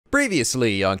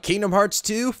Previously on Kingdom Hearts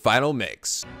 2 Final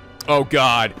Mix. Oh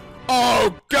god.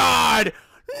 Oh god!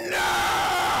 No!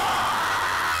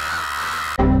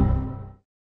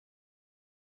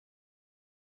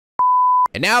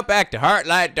 And now back to Heart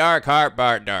Light Dark, Heart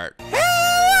Bart Dart.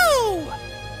 Hello!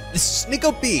 This is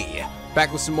NicoB,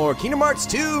 back with some more Kingdom Hearts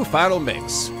 2 Final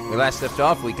Mix. We last left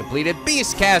off, we completed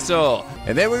Beast Castle,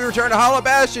 and then we returned to Hollow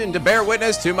Bastion to bear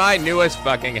witness to my newest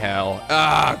fucking hell.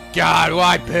 Oh god,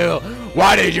 why Bill?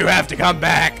 Why did you have to come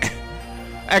back?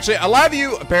 Actually, a lot of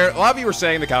you were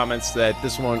saying in the comments that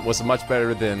this one was much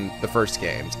better than the first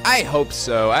games. I hope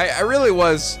so. I really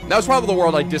was. That was probably the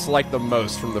world I disliked the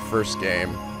most from the first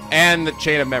game. And the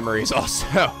Chain of Memories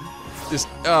also. Just,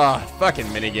 fucking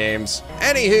minigames.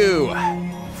 Anywho,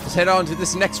 let's head on to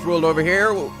this next world over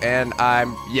here. And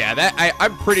I'm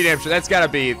pretty damn sure that's gotta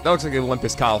be, that looks like the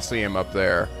Olympus Coliseum up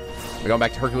there. We're going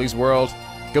back to Hercules World.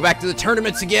 Go back to the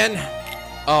tournaments again.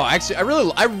 Oh, actually, I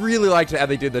really liked how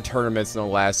they did the tournaments in the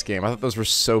last game. I thought those were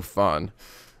so fun.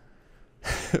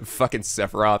 Fucking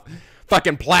Sephiroth.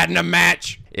 Fucking platinum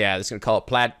match. Yeah, just gonna call it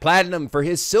platinum for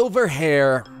his silver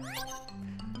hair.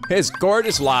 His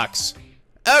gorgeous locks.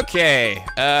 Okay,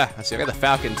 let's see, I got the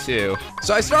Falcon too.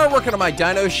 So I started working on my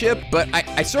dino ship, but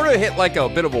I sort of hit like a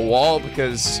bit of a wall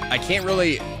because I can't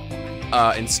really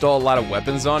install a lot of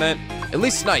weapons on it. At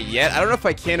least not yet. I don't know if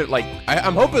I can, like,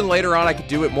 I'm hoping later on I could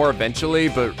do it more eventually,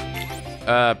 but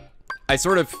I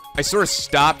sort of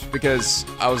stopped because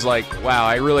I was like, wow,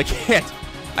 I really can't,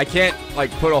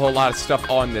 like put a whole lot of stuff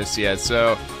on this yet.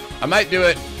 So I might do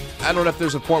it. I don't know if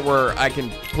there's a point where I can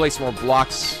place more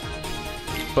blocks,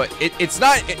 but it's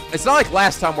not like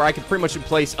last time where I could pretty much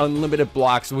place unlimited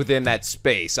blocks within that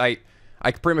space. I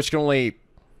pretty much can only,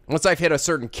 once I've hit a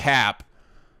certain cap,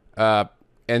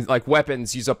 and like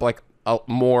weapons use up like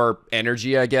more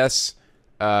energy, I guess,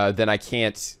 then I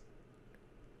can't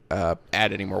add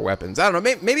any more weapons. I don't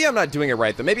know, maybe I'm not doing it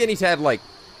right though. Maybe I need to add like,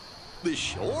 the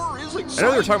shore is exciting. I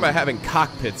know they were talking about having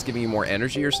cockpits giving you more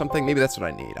energy or something. Maybe that's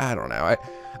what I need. I don't know.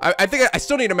 I think I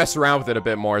still need to mess around with it a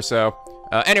bit more. So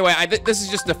anyway, this is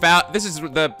just the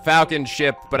Falcon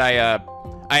ship, but I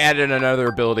added another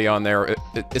ability on there.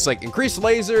 It's like increased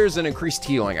lasers and increased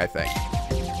healing, I think.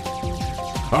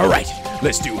 All right,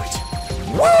 let's do it.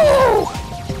 Woo!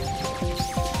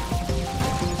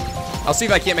 I'll see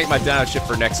if I can't make my dino ship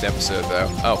for next episode though.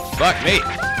 Oh fuck me!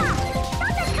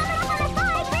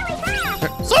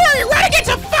 Sorry, you're running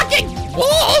into fucking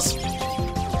walls!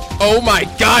 Oh my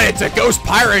god, it's a ghost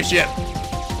pirate ship!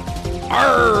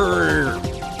 Arrgh!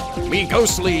 Me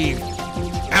ghostly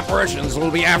apparitions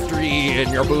will be after ye in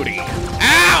your booty.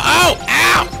 Ow! Oh!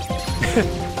 Ow!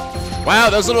 Wow,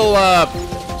 those little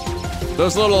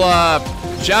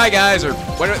shy guys are,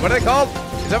 what are they called?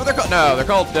 Is that what they're called? No, they're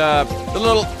called, the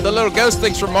little ghost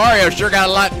things from Mario sure got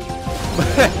a lot,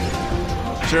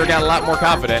 more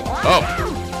confident. Oh.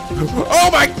 Oh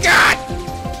my god!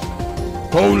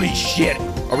 Holy shit.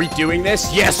 Are we doing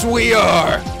this? Yes, we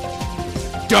are!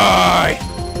 Die!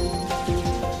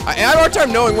 I have a hard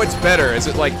time knowing what's better. Is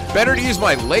it like better to use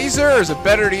my laser or is it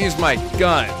better to use my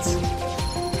guns?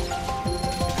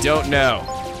 Don't know.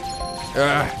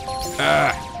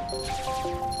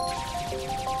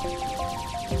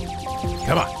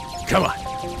 Come on, come on,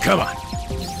 come on.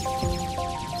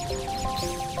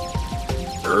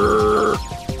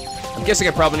 I'm guessing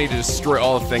I probably need to destroy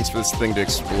all the things for this thing to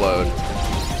explode.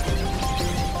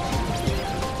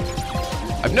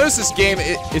 I've noticed this game,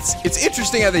 it's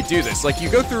interesting how they do this. Like you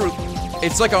go through,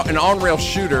 it's like an on-rail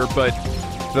shooter, but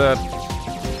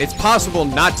it's possible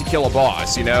not to kill a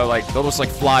boss, you know? Like they'll just like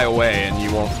fly away and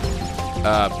you won't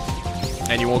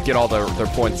get all their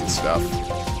points and stuff.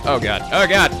 Oh god, oh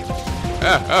god.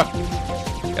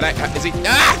 And is he,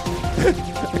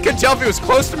 I couldn't tell if he was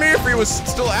close to me or if he was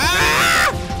still,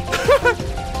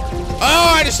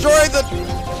 Oh, I destroyed the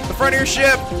front of your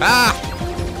ship.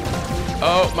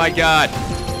 Oh my god.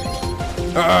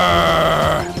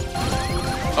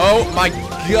 Oh my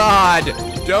god.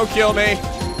 Don't kill me.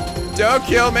 Don't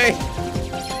kill me.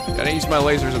 Gotta use my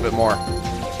lasers a bit more.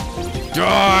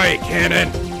 Die, cannon.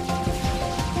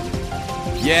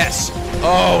 Yes.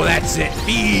 Oh, that's it.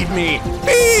 Feed me.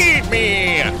 Feed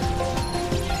me.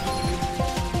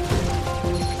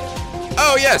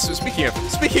 Oh yes, so speaking of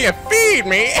feed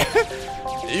me,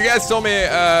 you guys told me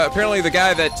apparently the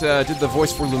guy that did the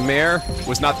voice for Lumiere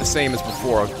was not the same as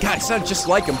before. God, it sounded just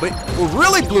like him. But what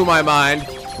really blew my mind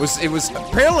was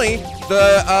apparently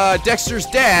the Dexter's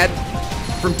dad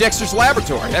from Dexter's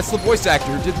Laboratory. That's the voice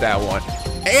actor who did that one.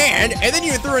 And then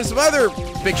you threw in some other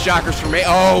big shockers for me.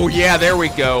 Oh yeah, there we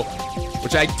go.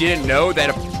 Which I didn't know that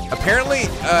apparently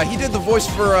he did the voice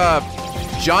for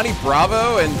Johnny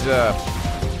Bravo and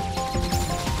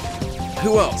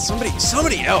who else?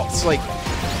 Somebody else. Like,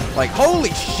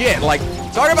 holy shit. Like,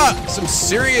 talk about some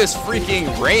serious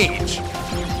freaking range.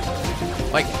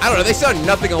 Like, I don't know, they sound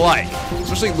nothing alike.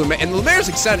 Especially Lumiere. And Lumiere's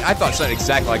I thought sounded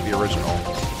exactly like the original.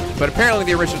 But apparently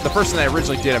the person that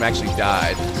originally did him actually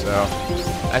died. So,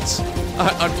 that's,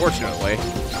 unfortunately.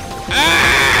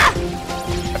 Ah!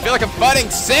 I feel like I'm fighting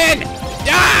sin!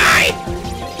 Die!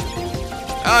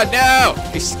 Oh no!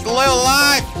 He's still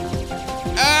alive!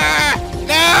 Ah!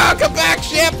 No! Come back,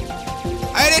 ship!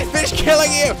 I didn't finish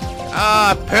killing you!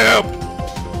 Ah, poop!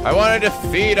 I wanted to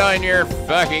feed on your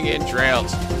fucking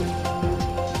entrails.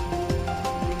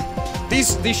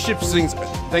 These ship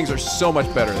things are so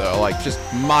much better though, like just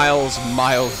miles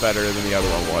better than the other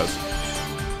one was.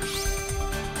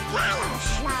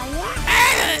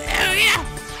 Oh yeah!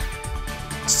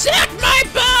 Suck my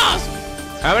balls!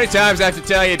 How many times do I have to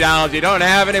tell you, Donald, you don't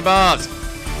have any balls?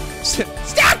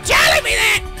 Stop telling me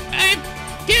that!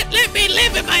 Can't let me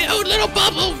live in my own little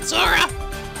bubble, Sora.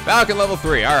 Falcon level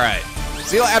 3, alright.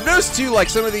 See, I've noticed too, like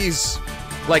some of these,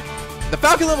 like, the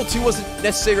Falcon level 2 wasn't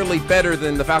necessarily better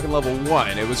than the Falcon level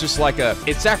 1. It was just like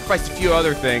it sacrificed a few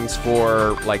other things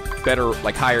for like better,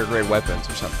 like higher grade weapons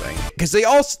or something. Because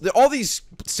all these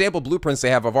sample blueprints they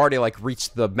have already like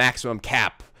reached the maximum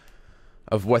cap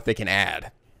of what they can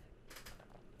add.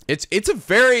 It's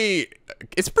pretty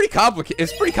complicated.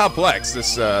 It's pretty complex,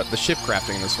 this the ship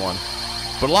crafting in this one,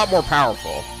 but a lot more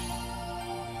powerful.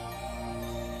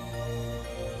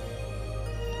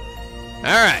 All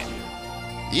right.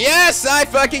 Yes, I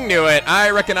fucking knew it. I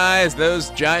recognize those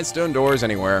giant stone doors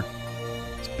anywhere.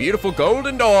 It's beautiful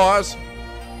golden doors.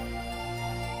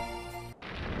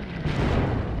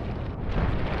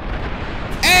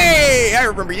 Hey, I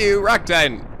remember you, Rock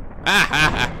Titan. Ah ha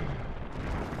ha.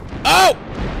 Oh!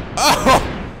 Oh!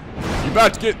 You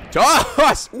about to get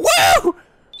tossed? Woo!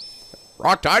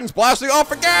 Rock Titan's blasting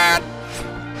off again!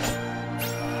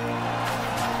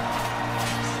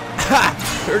 Ha!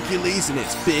 Hercules and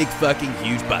his big fucking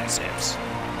huge biceps.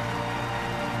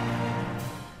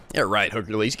 Yeah, right,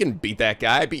 Hercules. You can beat that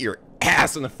guy. I beat your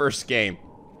ass in the first game.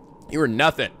 You were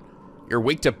nothing. You're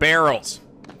weak to barrels.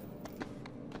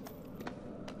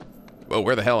 Whoa,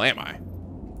 where the hell am I?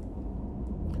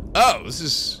 Oh,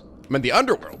 I'm in the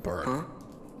underworld, Bert. Huh?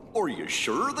 Are you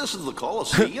sure this is the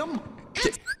Colosseum?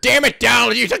 Damn it,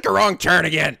 Donald! You took the wrong turn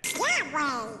again!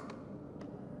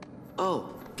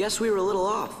 Oh, guess we were a little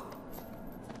off.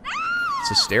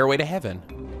 It's a stairway to heaven.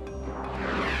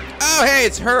 Oh, hey,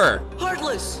 it's her!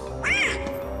 Heartless!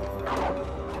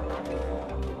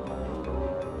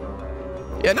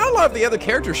 Yeah, not a lot of the other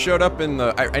characters showed up in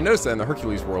the... I noticed that in the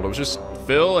Hercules world. It was just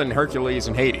Phil and Hercules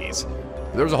and Hades.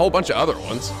 There was a whole bunch of other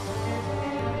ones.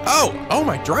 Oh,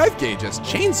 my drive gauge has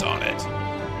chains on it.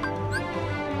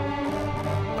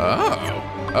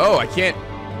 Oh, I can't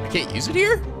use it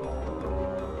here?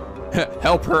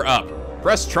 Help her up.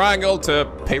 Press triangle to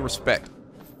pay respect.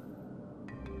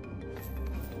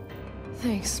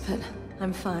 Thanks, but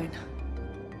I'm fine.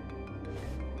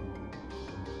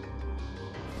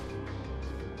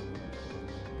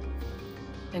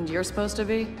 And you're supposed to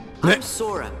be? I'm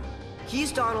Sora.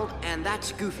 He's Donald, and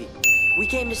that's Goofy. We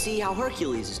came to see how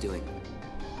Hercules is doing.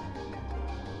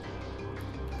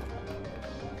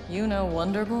 You know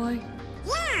Wonder Boy?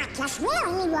 Yeah, plus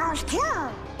we're heroes too.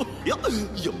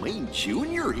 You mean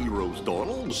junior heroes,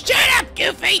 Donald? Shut up,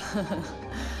 Goofy!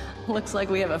 Looks like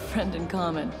we have a friend in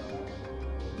common.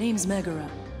 Name's Megara.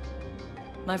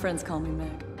 My friends call me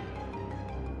Meg.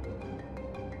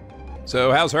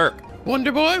 So, how's Herc?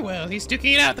 Wonder Boy? Well, he's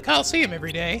duking it out at the Coliseum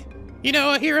every day. You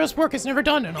know, a hero's work is never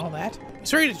done and all that.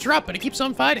 He's ready to drop, but he keeps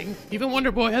on fighting. Even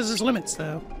Wonder Boy has his limits,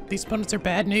 though. These opponents are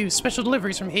bad news. Special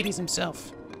deliveries from Hades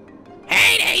himself.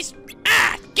 Hades!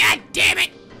 Ah, god damn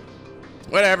it!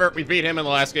 Whatever, we beat him in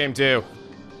the last game, too.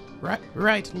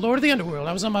 Right. Lord of the Underworld.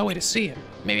 I was on my way to see him.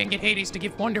 Maybe I can get Hades to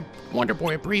give Wonder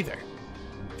Boy a breather.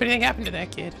 If anything happened to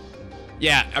that kid.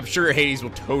 Yeah, I'm sure Hades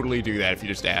will totally do that if you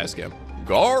just ask him.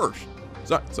 Gosh,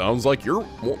 sounds like you're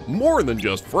more than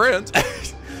just friends.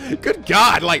 Good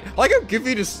God, like I'm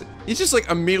giving he just like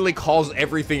immediately calls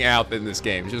everything out in this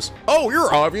game. He's just, oh,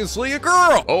 you're obviously a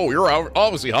girl. Oh, you're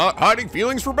obviously hiding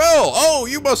feelings for Belle. Oh,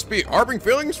 you must be harboring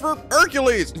feelings for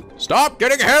Hercules. Stop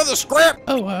getting ahead of the script.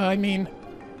 Oh, I mean...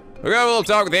 We'll have a little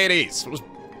talk with Hades. We'll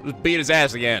just beat his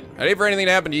ass again. I'd hate for anything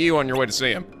to happen to you on your way to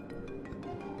see him.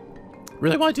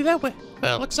 Really want to do that?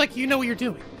 Well, looks like you know what you're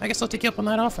doing. I guess I'll take you up on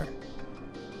that offer.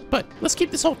 But let's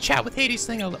keep this whole chat with Hades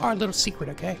thing our little secret,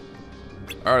 okay?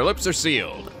 Our lips are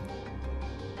sealed.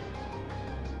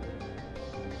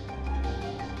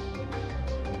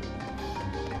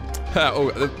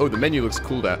 Oh, the menu looks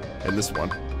cool in this one.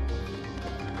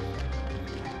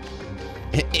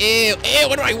 Ew,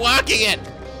 what am I walking in?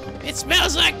 It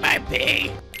smells like my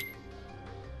pee.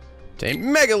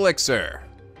 Obtain Mega Elixir.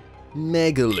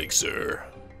 Mega Elixir.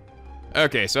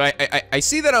 Okay, so I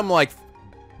see that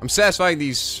I'm satisfying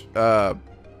these,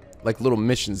 like little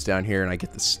missions down here and I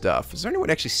get the stuff. Is there any way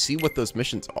to actually see what those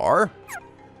missions are?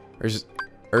 Or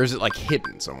is it like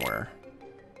hidden somewhere?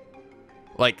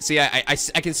 Like, see, I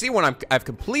can see when I've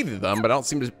completed them, but I don't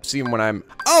seem to see them when I'm...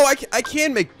 Oh, I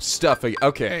can make stuff.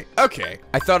 Okay.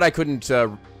 I thought I couldn't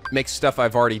make stuff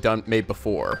I've already made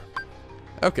before.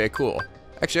 Okay, cool.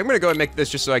 Actually, I'm gonna go ahead and make this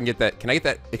just so I can get that. Can I get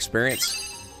that experience?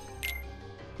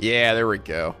 Yeah, there we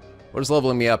go. What does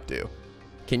leveling me up do?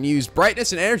 Can use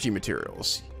brightness and energy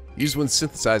materials. Use when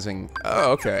synthesizing.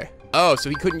 Oh, okay. Oh, so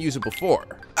he couldn't use it before.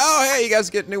 Oh, hey, you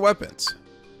guys get new weapons.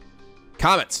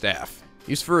 Comet Staff.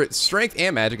 Used for its strength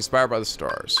and magic inspired by the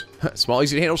stars. Small,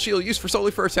 easy to handle shield used solely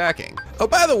for attacking. Oh,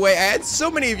 by the way, I had so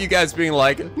many of you guys being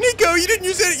like, Nico, you didn't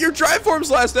use any of your drive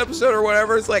forms last episode or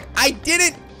whatever. It's like, I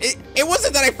didn't. It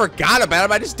wasn't that I forgot about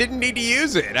them. I just didn't need to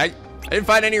use it. I didn't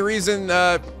find any reason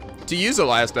to use it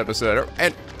last episode.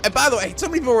 And by the way, so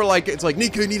many people were like, it's like,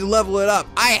 Nico, you need to level it up.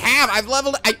 I have. I've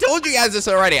leveled it. I told you guys this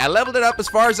already. I leveled it up as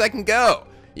far as I can go.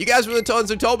 You guys were the ones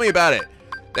who told me about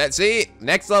it. See,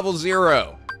 next level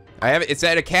 0. It's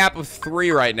at a cap of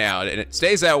 3 right now, and it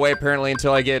stays that way apparently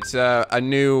until I get a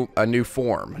new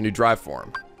form, a new drive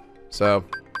form. So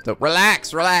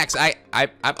relax.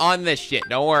 I'm on this shit.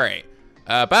 Don't worry.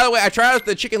 By the way, I tried out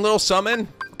the Chicken Little summon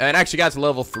and actually got to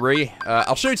level 3.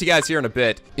 I'll show it to you guys here in a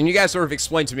bit. And you guys sort of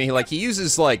explained to me, like, he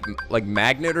uses like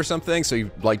magnet or something, so he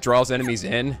like draws enemies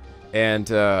in, and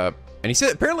he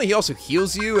said apparently he also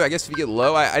heals you. I guess if you get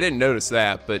low, I didn't notice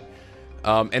that, but.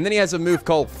 And then he has a move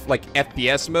called like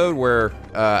FPS mode where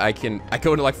I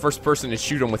go into like first person and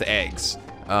shoot him with eggs.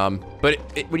 But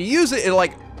when you use it, it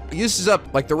like uses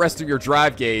up like the rest of your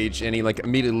drive gauge, and he like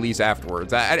immediately leaves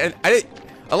afterwards. A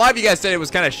lot of you guys said it was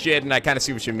kind of shit, and I kind of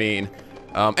see what you mean.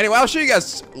 Anyway, I'll show you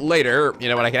guys later. You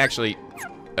know, when I can actually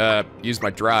use my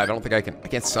drive. I don't think I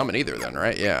can't summon either. Then,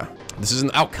 right? Yeah. This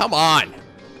isn't. Oh, come on!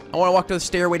 I want to walk to the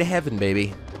stairway to heaven,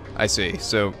 baby. I see.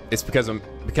 So it's because I'm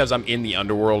in the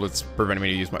underworld. It's preventing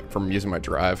me from using my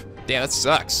drive. Damn, that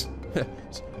sucks.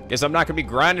 Guess I'm not gonna be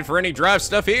grinding for any drive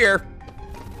stuff here.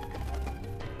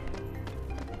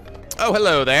 Oh,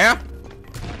 hello there.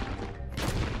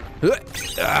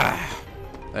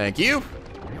 Thank you.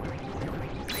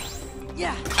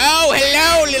 Yeah. Oh,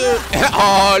 hello, little.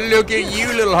 Oh, look at you,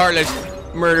 little heartless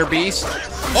murder beast.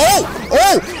 Oh!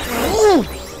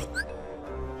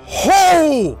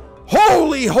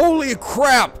 Holy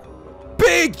crap!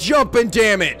 Big jumping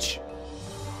damage.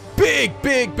 Big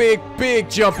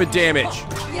jumping damage.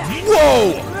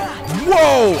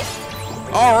 Whoa!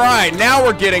 All right, now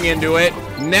we're getting into it.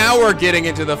 Now we're getting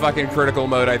into the fucking critical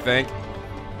mode, I think.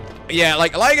 Yeah,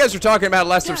 like a lot of you guys were talking about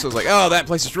last episode, like, oh, that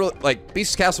place is really, like,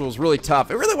 Beast's Castle was really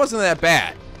tough. It really wasn't that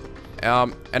bad.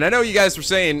 And I know you guys were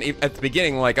saying at the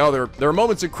beginning, like, oh, there are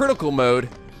moments in critical mode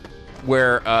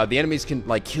where the enemies can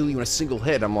like kill you in a single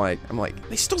hit. I'm like,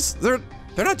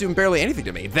 they're not doing barely anything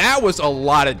to me. That was a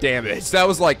lot of damage. That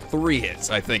was like 3 hits.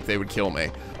 I think they would kill me.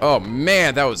 Oh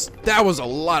man, that was a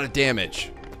lot of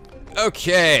damage.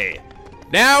 Okay,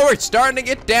 now we're starting to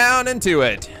get down into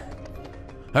it.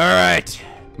 All right,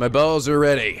 my balls are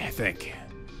ready, I think.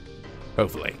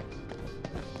 Hopefully.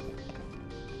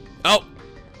 Oh.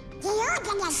 He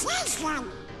opened the first one.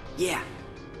 Yeah.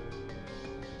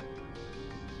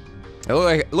 I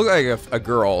look like a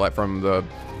girl like from the.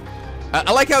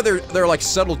 I like how there are like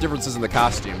subtle differences in the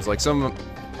costumes. Like some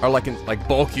are like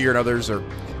bulkier and others are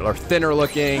thinner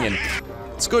looking, and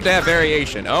it's good to have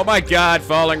variation. Oh my God,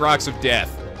 falling rocks of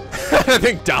death. I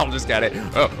think Donald just got it.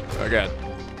 Oh God.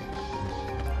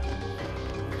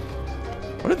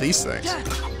 What are these things?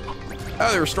 Oh,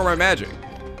 they restore my magic.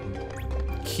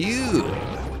 Cute.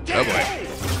 Oh boy.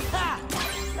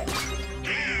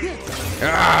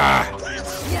 Ah!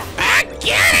 I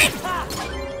get it!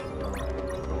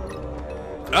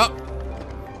 Oh.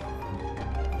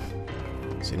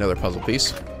 See another puzzle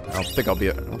piece. I don't think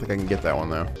I can get that one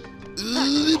though.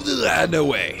 No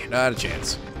way. Not a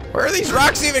chance. Where are these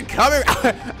rocks even coming?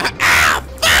 Ah!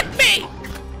 Fuck me!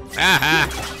 Aha!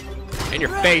 In your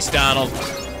face, Donald.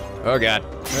 Oh God.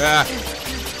 Ah.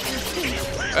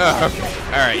 Oh, okay.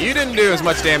 Alright, you didn't do as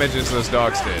much damage as those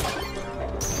dogs did.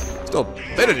 Still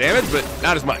a bit of damage, but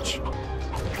not as much.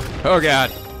 Oh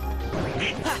God.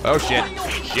 Oh shit.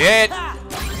 Shit!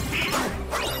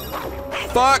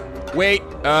 Fuck! Wait,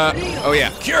 oh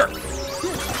yeah, cure!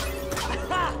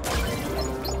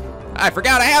 I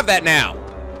forgot I have that now!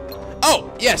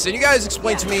 Oh, yes, and you guys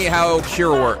explained to me how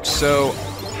cure works, so,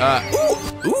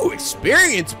 ooh! Ooh,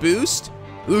 experience boost.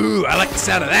 Ooh, I like the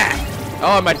sound of that.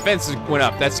 Oh, my defense went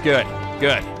up. That's good.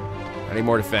 Good. I need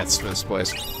more defense for this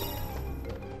place.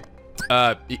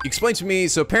 Explain to me,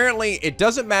 so apparently it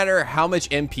doesn't matter how much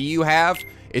MP you have,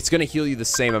 it's gonna heal you the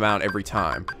same amount every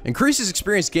time. Increases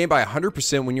experience gained by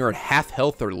 100% when you're at half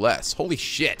health or less. Holy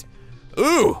shit.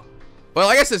 Ooh. Well,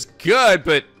 I guess it's good,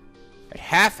 but at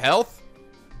half health?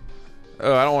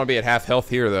 Oh, I don't want to be at half health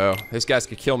here, though. These guys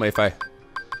could kill me if I...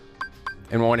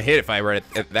 And want to hit if I were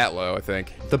at that low, I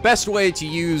think. The best way to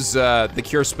use the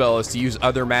cure spell is to use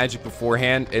other magic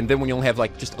beforehand, and then when you only have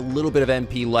like just a little bit of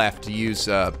MP left, to use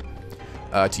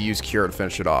cure to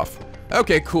finish it off.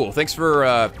 Okay, cool. Thanks for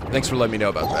letting me know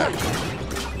about that.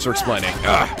 Thanks for explaining.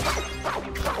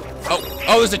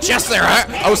 Oh, there's a chest there.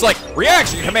 I was like,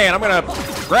 reaction command. I'm gonna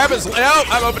grab his. Oh,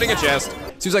 I'm opening a chest.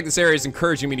 Seems like this area is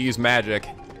encouraging me to use magic.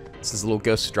 This is a little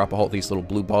ghost. Drop all these little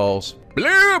blue balls.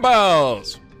 Blue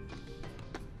balls.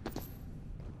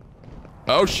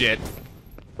 Oh shit.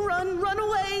 Run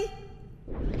away!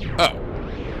 Oh.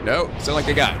 No, sound like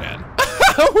they got it, man.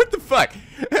 What the fuck?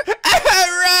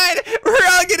 Run! We're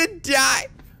all gonna die!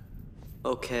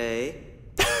 Okay.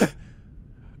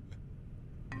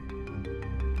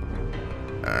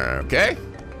 Okay.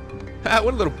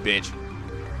 What a little bitch.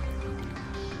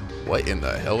 What in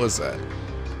the hell is that?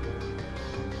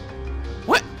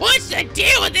 What's the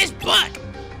deal with this book?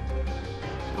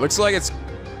 Looks like it's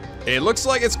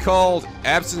called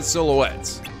Absent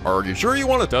Silhouettes. Are you sure you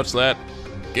want to touch that?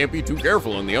 Can't be too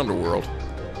careful in the underworld.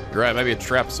 You're right, maybe a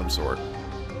trap of some sort.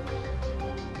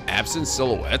 Absent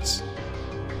Silhouettes?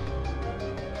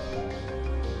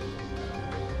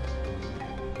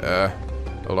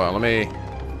 Hold on, let me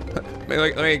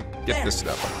get this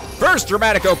stuff. First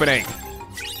dramatic opening!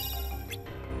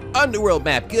 Underworld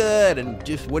map, good, and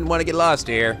just wouldn't want to get lost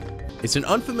here. It's an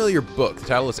unfamiliar book. The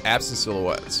title is Absent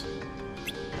Silhouettes.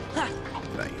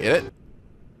 Can I hit it?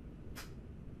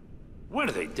 Where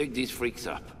do they dig these freaks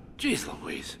up? Jeez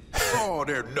Louise. Oh,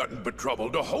 they're nothing but trouble,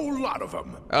 the whole lot of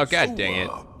them. Oh, god dang it.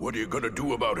 What are you gonna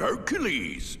do about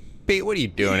Hercules? Pete, what are you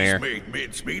doing here? He's made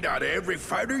mincemeat out of every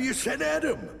fighter you sent at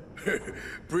him.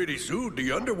 Pretty soon,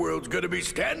 the underworld's gonna be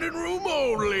standing room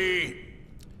only.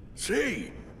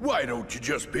 Say, why don't you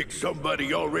just pick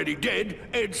somebody already dead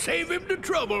and save him the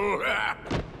trouble?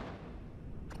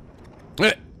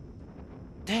 Dead.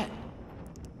 Dead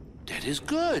is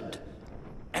good.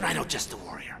 And I know just the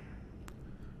warrior.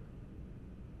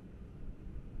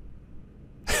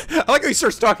 I like how he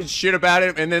starts talking shit about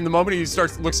him, and then the moment he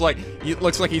starts, looks like he's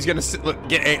gonna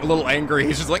get a little angry.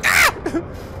 He's just like, ah!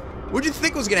 What'd you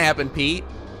think was gonna happen, Pete?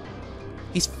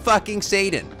 He's fucking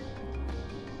Satan.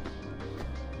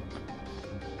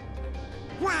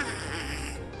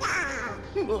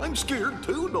 Well, I'm scared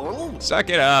too, Donald. Suck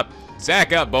it up.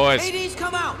 Sack up, boys. Hades,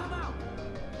 come out!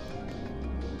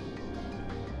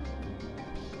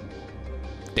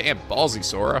 Damn ballsy,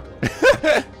 Sora.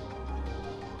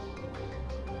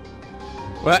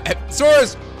 Well,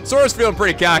 Sora's feeling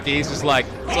pretty cocky. He's just like,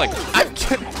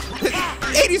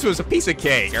 Hades was a piece of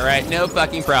cake, all right? No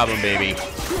fucking problem, baby.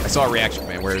 I saw a reaction,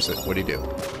 man. Where is it? What'd he do?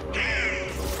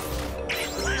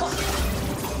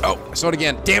 Oh, I saw it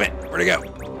again. Damn it. Where'd it go?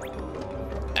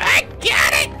 I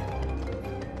got it!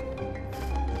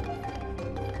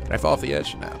 Can I fall off the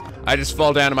edge? No. I just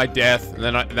fall down to my death, and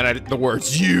then the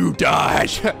words, you die,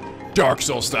 Dark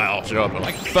Soul style, show up. I'm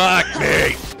like, fuck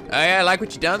me. Oh yeah, I like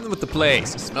what you done with the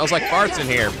place. It smells like farts in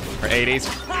here, for 80s.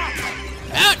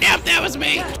 Oh, no, that was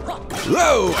me.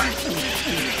 Whoa!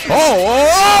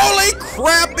 Oh, holy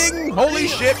crapping, holy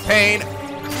shit pain.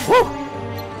 Woo.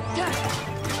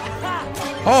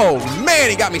 Oh man,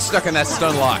 he got me stuck in that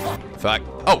stun lock. Fuck.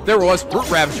 Oh, there it was, Root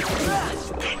Ravager.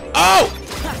 Oh!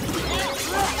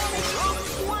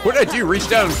 What did I do? Reach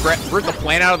down and rip the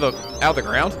plant out of the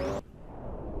ground?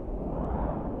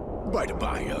 By the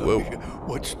by, Whoa.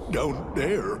 What's down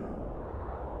there?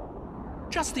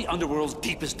 Just the underworld's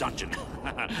deepest dungeon.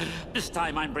 This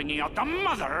time I'm bringing out the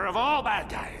mother of all bad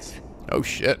guys. Oh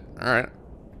shit, all right.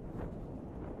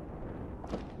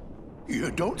 You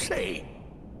don't say.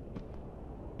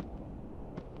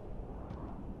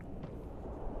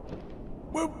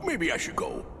 Well, maybe I should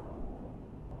go.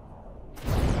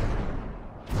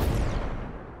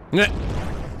 Nah.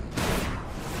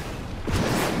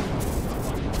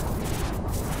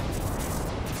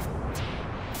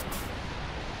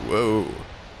 Whoa.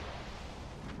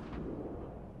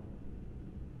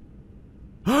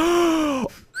 Oh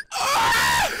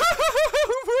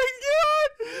my god!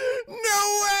 No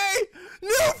way!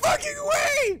 No fucking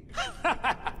way!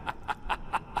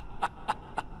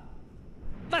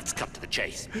 Let's cut to the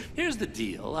chase. Here's the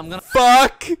deal. I'm gonna...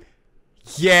 Fuck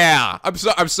yeah.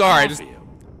 I'm sorry.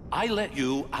 I let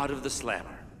you out of the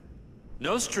slammer.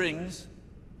 No strings.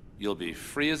 You'll be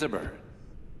free as a bird.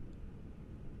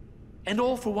 And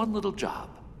all for one little job.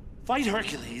 Fight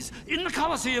Hercules in the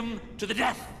Colosseum to the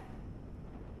death.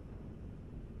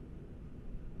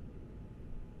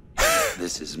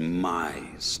 This is my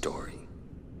story,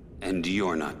 and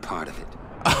you're not part of it.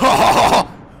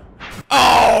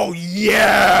 Oh,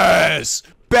 yes!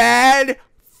 Bad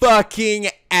fucking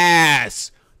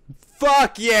ass.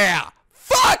 Fuck yeah.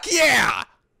 Fuck yeah!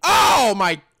 Oh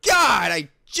my god, I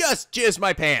just jizzed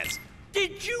my pants.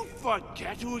 Did you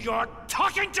forget who you're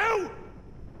talking to?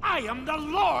 I am the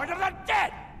Lord of the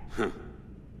Dead!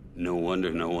 No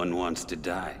wonder no one wants to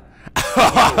die.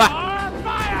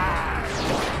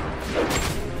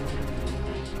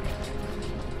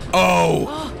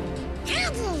 Oh!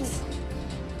 Caddies!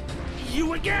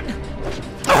 You again?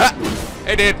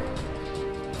 Hey, dude.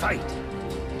 Fight!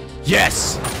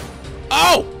 Yes!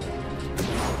 Oh!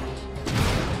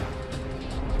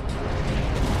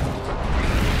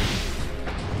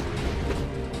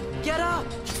 Get up!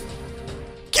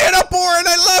 Get up, Orin!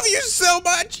 I love you so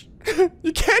much!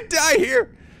 You can't die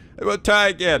here! I will die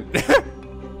again.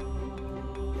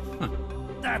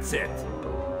 That's it.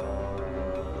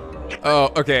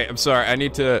 Oh, okay, I'm sorry. I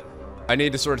need to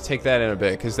sort of take that in a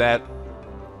bit, because that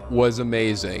was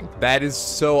amazing. That is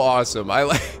so awesome. I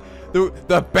like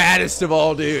the baddest of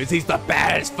all dudes. He's the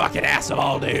baddest fucking ass of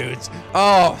all dudes.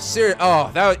 Oh, serious.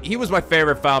 Oh, he was my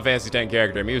favorite Final Fantasy X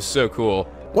character. I mean, he was so cool.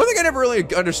 One thing I never really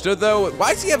understood, though,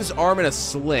 why does he have his arm in a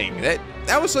sling?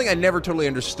 That was something I never totally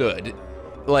understood.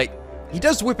 Like, he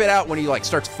does whip it out when he, like,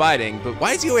 starts fighting, but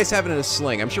why does he always have it in a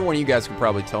sling? I'm sure one of you guys can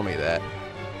probably tell me that.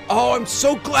 Oh, I'm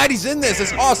so glad he's in this.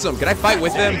 That's awesome. Can I fight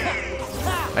with him?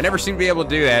 I never seem to be able to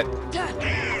do that.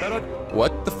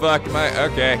 What the fuck am I?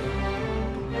 Okay.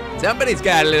 Somebody's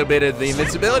got a little bit of the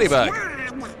invincibility bug.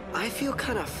 I feel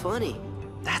kind of funny.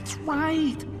 That's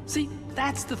right. See,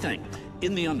 that's the thing.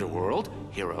 In the underworld,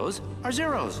 heroes are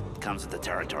zeros. Comes with the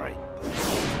territory.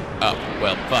 Oh,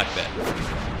 well, fuck that.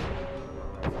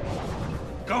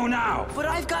 Go now! But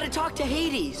I've got to talk to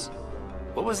Hades.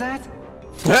 What was that?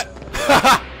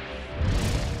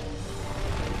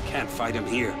 Can't fight him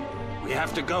here. We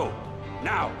have to go.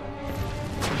 Now!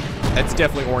 That's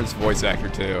definitely Orin's voice actor,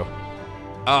 too.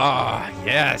 Ah,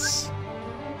 yes.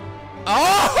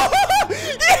 Oh,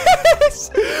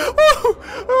 yes! Oh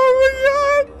my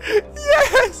god!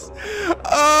 Yes!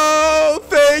 Oh,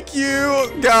 thank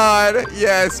you, God.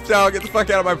 Yes, now get the fuck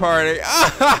out of my party.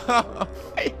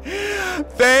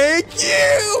 Thank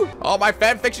you! All my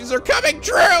fan fictions are coming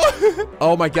true!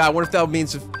 Oh my god, what if that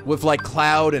means with like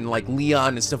Cloud and like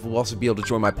Leon and stuff will also be able to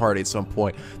join my party at some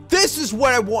point? This is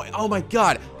what I want. Oh my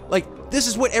god. Like, this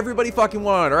is what everybody fucking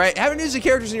wanted, alright? Having Disney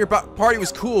characters in your party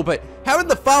was cool, but having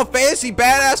the Final Fantasy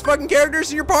badass fucking characters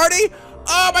in your party?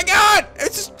 Oh my god!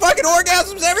 It's just fucking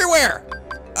orgasms everywhere!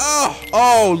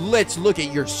 Oh, let's look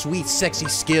at your sweet, sexy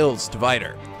skills,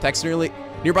 Divider. Text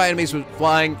nearby enemies with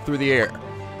flying through the air.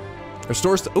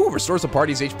 Restores the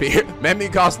party's HP. Memory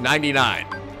cost 99.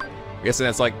 I'm guessing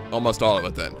that's like almost all of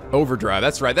it then. Overdrive,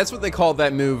 that's right. That's what they called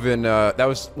that move in, that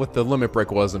was what the limit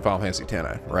break was in Final Fantasy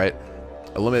X, right?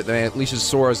 A limit that unleashes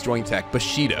Sora's joint attack,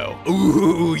 Bushido.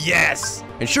 Ooh, yes!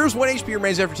 Ensures 1 HP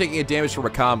remains after taking a damage from a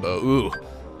combo. Ooh.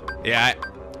 Yeah,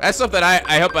 that's something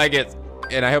I hope I get,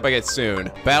 and I hope I get soon.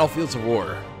 Battlefields of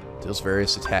War. Deals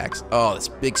various attacks. Oh, this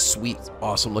big, sweet,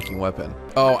 awesome looking weapon.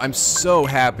 Oh, I'm so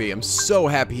happy. I'm so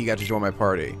happy he got to join my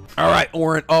party. All right,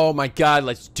 Orin. Oh my god,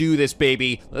 let's do this,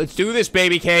 baby. Let's do this,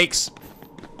 baby cakes.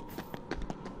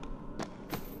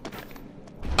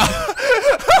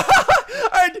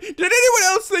 Did anyone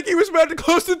else think he was about to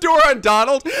close the door on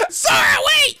Donald? Sorry,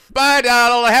 wait! Bye,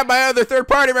 Donald. I have my other third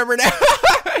party member now.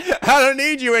 I don't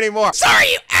need you anymore. Sorry,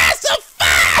 you ass of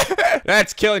fire!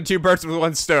 That's killing two birds with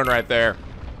one stone right there.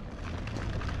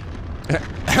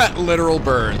 Literal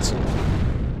birds.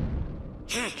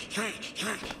 Has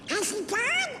he gone?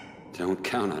 Don't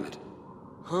count on it.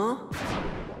 Huh?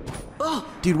 Oh!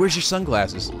 Dude, where's your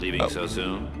sunglasses? Leaving so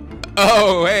soon?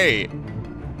 Oh, hey.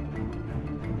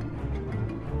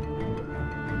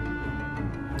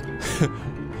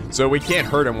 So we can't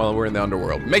hurt him while we're in the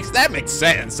underworld. That makes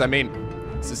sense. I mean,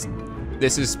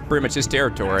 this is pretty much his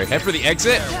territory. Head for the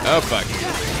exit? Oh, fuck.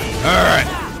 All right.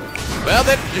 Well,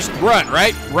 then, just run,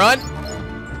 right? Run.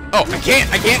 Oh, I can't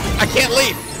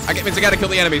leave. Means I gotta kill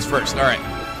the enemies first. All right.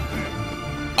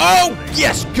 Oh,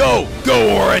 yes, go,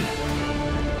 Orin.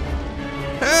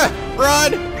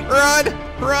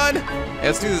 Run. Hey,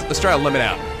 let's do this. Let's try to limit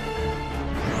out.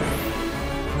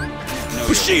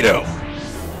 Bushido.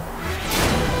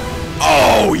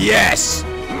 Oh, yes.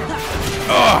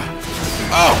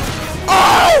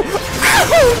 Oh,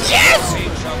 yes!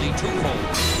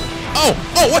 Oh,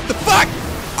 what the fuck?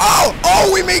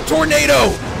 Oh, we made tornado!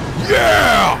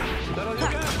 Yeah!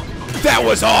 That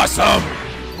was awesome!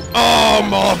 Oh,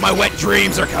 all of my wet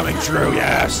dreams are coming true,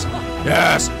 yes.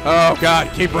 Yes. Oh,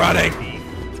 God, keep running.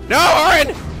 No,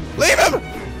 Orin! Leave him!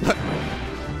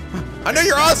 I know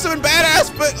you're awesome and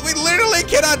badass, but we literally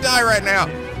cannot die right now.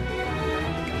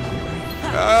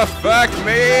 Oh, fuck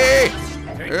me!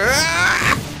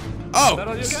 Ah! Oh!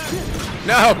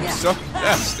 No! So,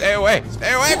 stay away!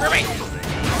 Stay away from me!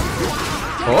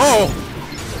 Oh!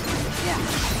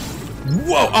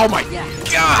 Whoa! Oh my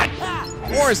God!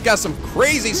 Orin's got some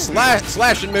crazy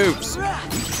slashing moves.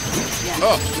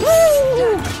 Oh!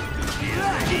 Woo!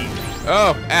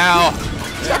 Oh! Ow!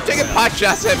 Stop taking pot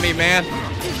shots at me, man!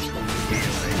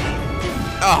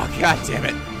 Oh, God damn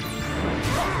it.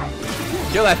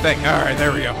 Kill that thing. All right,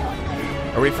 there we go.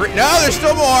 Are we free? No, there's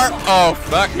still more. Oh,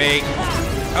 fuck me.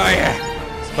 Oh, yeah.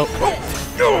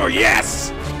 Oh,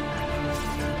 yes.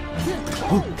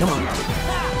 Oh, come on.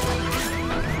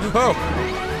 Oh,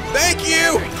 thank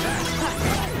you.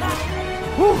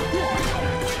 Whew.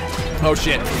 Oh,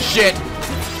 shit. Shit.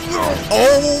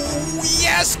 Oh,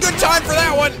 yes. Good time for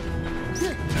that one.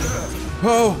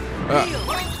 Oh,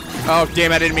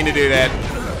 damn, I didn't mean to do that.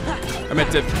 I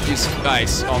meant to use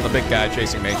ice on the big guy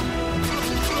chasing me.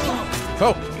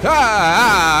 Oh!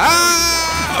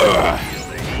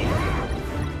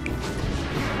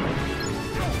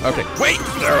 Okay, wait!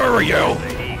 There we go!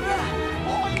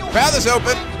 Path is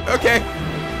open! Okay.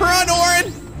 Run,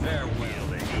 Orin!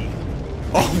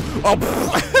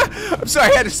 Oh! I'm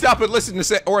sorry, I had to stop and listen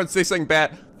to Orin say something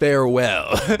bad.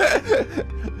 Farewell.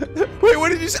 Wait, what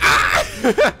did you say? Ah!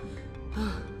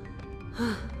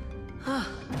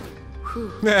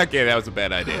 Okay, that was a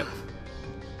bad idea.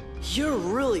 You're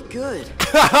really good.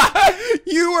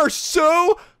 You are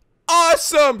so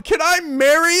awesome! Can I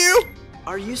marry you?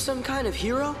 Are you some kind of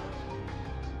hero?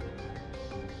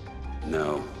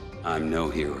 No, I'm no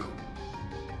hero.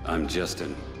 I'm just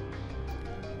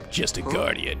a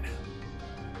guardian.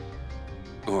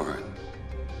 Orin.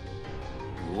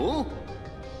 Huh?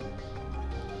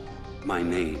 My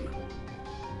name.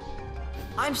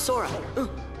 I'm Sora.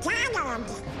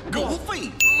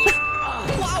 Goofy!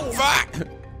 Fuck!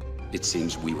 It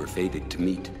seems we were fated to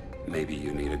meet. Maybe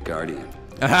you need a guardian.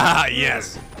 Ah,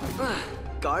 yes.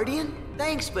 Guardian?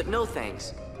 Thanks, but no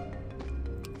thanks.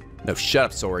 No, shut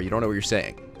up, Sora. You don't know what you're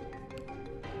saying.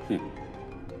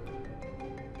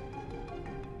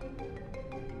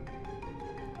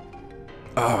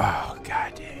 Oh,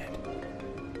 god damn it.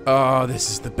 Oh,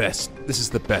 this is the best. This is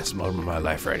the best moment of my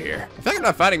life right here. I feel like I'm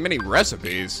not finding many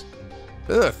recipes.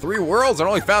 3 worlds and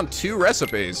only found 2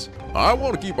 recipes. I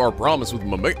want to keep our promise with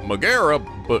Megara,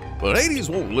 but Hades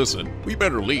won't listen. We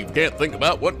better leave. Can't think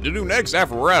about what to do next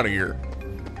after we're out of here.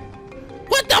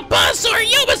 What the buzz, Sora?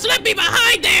 You almost left me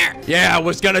behind there! Yeah, I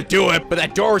was gonna do it, but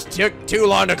that door took too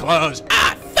long to close.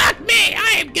 Ah, fuck me!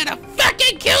 I am gonna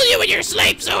fucking kill you in your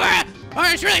sleep, Sora!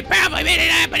 Horace really probably made it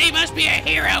happen. He must be a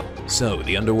hero. So,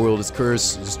 the underworld is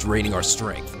cursed, is draining our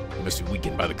strength. We must be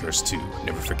weakened by the curse too.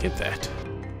 Never forget that.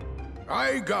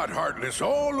 I got Heartless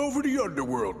all over the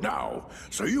underworld now,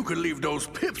 so you can leave those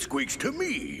pipsqueaks to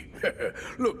me.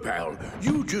 Look, pal,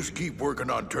 you just keep working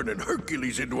on turning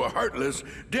Hercules into a Heartless,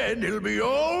 then he'll be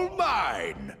all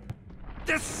mine.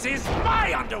 This is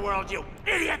my underworld, you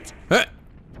idiot! Huh?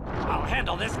 I'll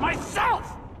handle this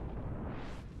myself!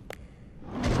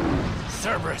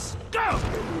 Cerberus, go!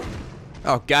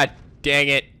 Oh, god dang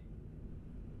it.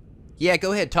 Yeah,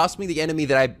 go ahead, toss me the enemy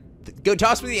that I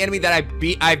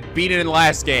beat in the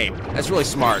last game. That's really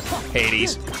smart,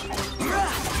 Hades.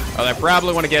 Oh, I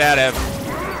probably want to get out of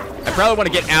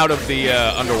the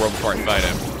underworld before I fight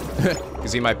him.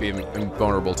 Because he might be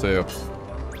invulnerable too.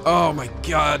 Oh my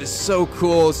god, it's so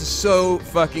cool. This is so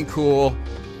fucking cool.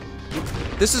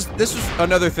 This is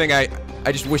another thing I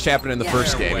just wish happened in the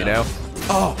first game, you know?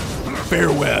 Oh,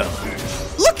 farewell.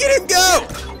 Look at him go!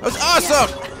 That was awesome!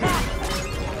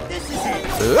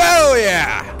 Oh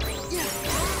yeah!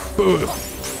 Boom.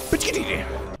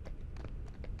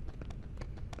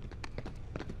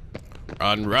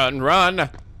 Run, run, run!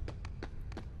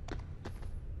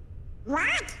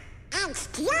 What? It's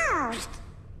closed.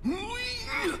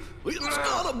 It's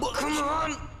got a bunch. Come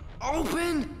on,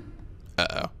 open.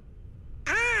 Uh-oh.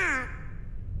 Ah,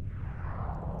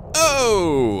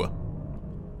 Oh!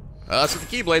 That's what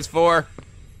the Keyblade's for.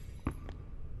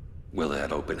 Will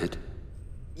that open it?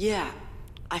 Yeah,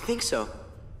 I think so.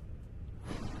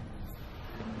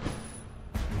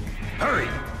 Hurry!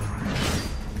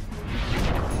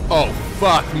 Oh,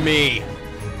 fuck me.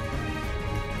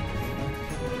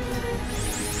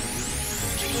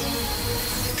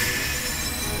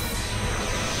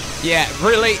 Yeah,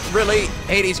 really, really,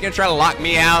 Hades gonna try to lock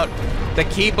me out? The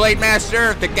Keyblade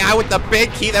Master, the guy with the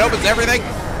big key that opens everything?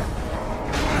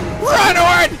 Run,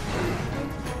 Orin!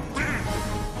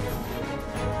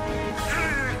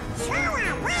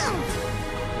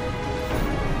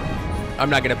 I'm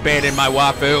not gonna abandon my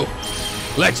Wafu.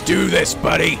 Let's do this,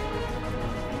 buddy.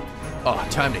 Oh,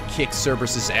 time to kick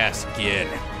Cerberus's ass again.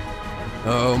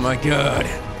 Oh my god.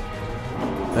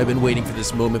 I've been waiting for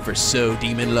this moment for so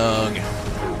demon long.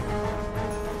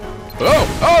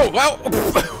 Oh, wow.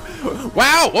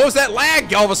 Wow, what was that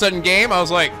lag all of a sudden, game? I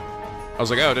was like,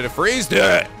 oh, did it freeze? Did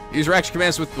it? Use reaction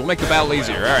commands will make the battle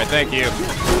easier. All right, thank you.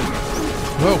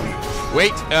 Oh,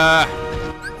 wait,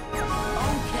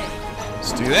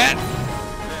 let's do that.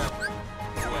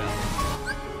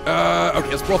 Okay,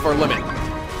 let's blow up our limit.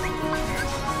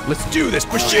 Let's do this,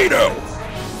 Bushido!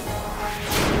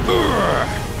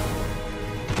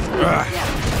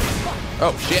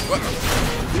 Oh, shit, what?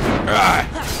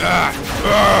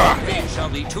 Pain shall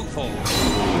be twofold.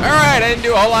 Alright, I didn't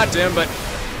do a whole lot to him, but...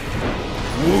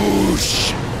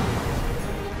 Whoosh!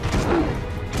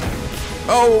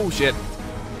 Oh, shit.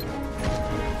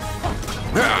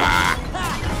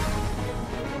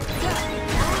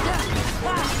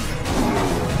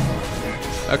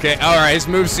 Okay, alright, his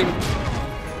moves seem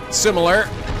similar to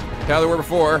how they were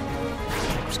before.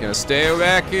 I'm just gonna stay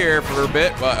back here for a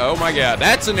bit. But, oh my god,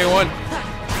 that's a new one.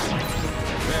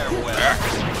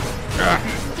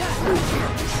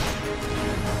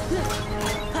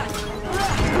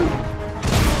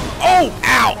 Oh,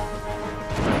 ow!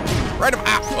 Right on,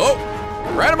 ow, oh,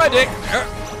 right on my dick.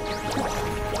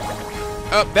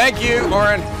 Oh, thank you,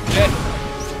 Orin.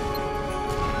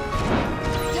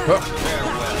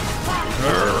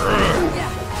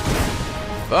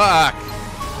 Fuck.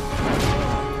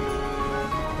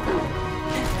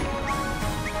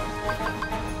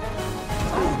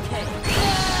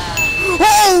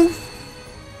 Oh!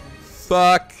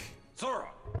 Fuck. Sora.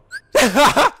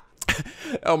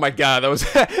 Oh my god, that was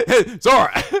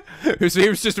Zora. He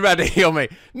was just about to heal me.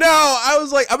 No, I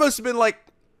was like, I must have been like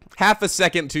half a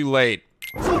second too late.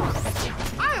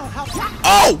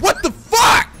 Oh, what the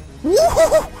fuck?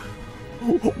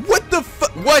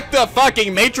 What the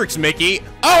fucking Matrix, Mickey?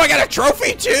 Oh, I got a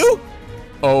trophy too?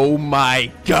 Oh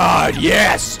my god,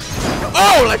 yes!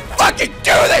 Oh, let's fucking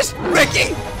do this,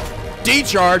 Mickey!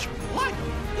 D-charge.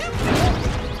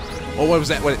 Oh, what was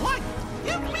that? What?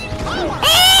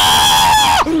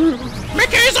 Ah!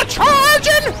 Mickey's a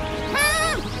charging!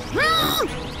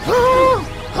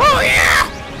 Oh yeah!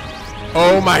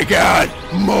 Oh my god,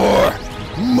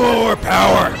 more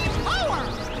power!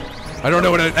 I don't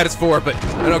know what that is for, but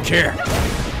I don't care.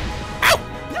 Ow!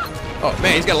 Oh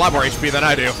man, he's got a lot more HP than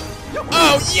I do.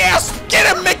 Oh yes! Get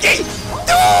him, Mickey!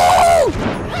 No!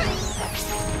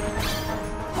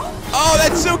 Oh,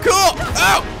 that's so cool!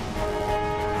 Oh!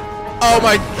 Oh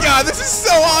my god, this is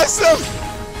so awesome!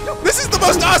 This is the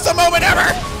most awesome moment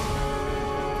ever!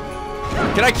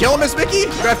 Can I kill him as Mickey?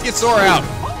 Or do I have to get Sora out?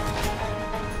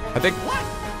 I think...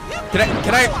 Can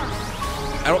I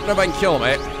don't know if I can kill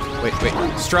him. Wait,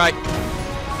 strike.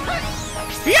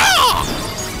 Yeah!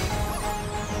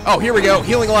 Oh, here we go,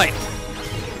 healing light.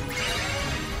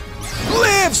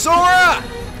 Live, Sora!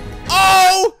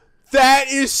 Oh! That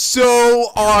is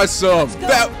so awesome!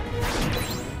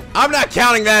 I'm not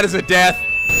counting that as a death,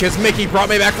 because Mickey brought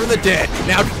me back from the dead.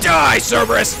 Now die,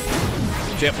 Cerberus!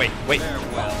 Shit, wait.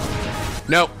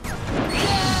 Nope.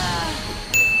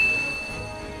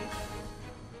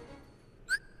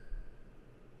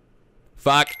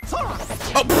 Fuck.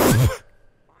 Oh!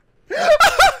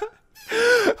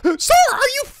 Sora, are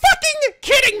you fucking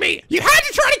kidding me? You had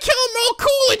to try to kill him all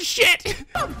cool and shit!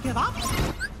 Don't give up.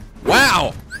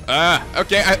 Wow.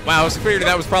 Okay, wow, I was figuring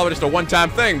that was probably just a one-time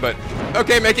thing, but...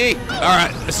 Okay, Mickey.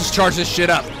 Alright, let's just charge this shit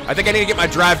up. I think I need to get my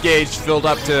drive gauge filled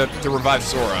up to revive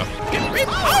Sora.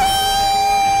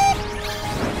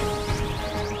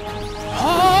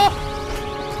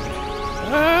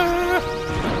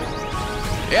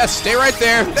 Yeah, stay right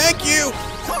there. Thank you!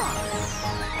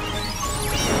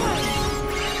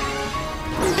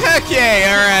 Okay,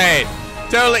 alright.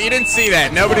 Totally, you didn't see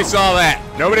that. Nobody saw that.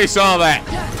 Nobody saw that.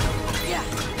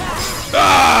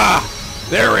 Ah!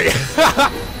 There we go.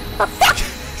 Fuck!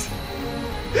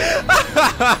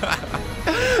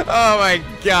 Oh my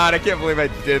god, I can't believe I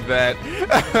did that.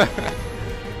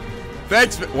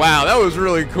 Thanks. Wow, that was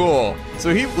really cool. So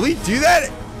will he do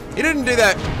that? He didn't do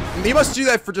that. He must do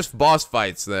that for just boss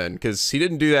fights then, because he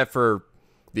didn't do that for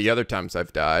the other times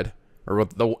I've died. Or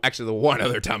actually the one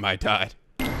other time I died.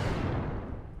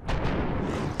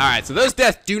 Alright, so those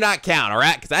deaths do not count,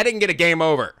 alright? Because I didn't get a game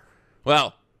over.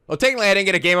 Well, technically I didn't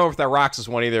get a game over with that Roxas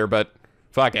one either, but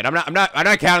Fuck it. I'm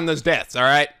not counting those deaths, all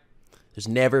right? Just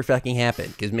never fucking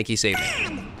happened, because Mickey saved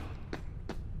me.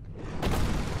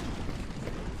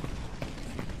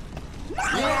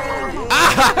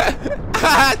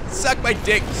 Ah! Suck my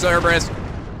dick, Cerberus.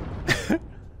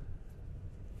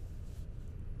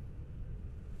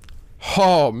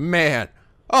 Oh man,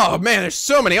 there's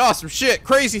so many awesome shit,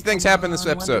 crazy things happen in this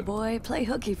episode. Wonder Boy, play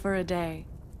hooky for a day,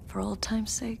 for old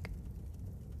time's sake.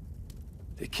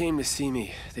 They came to see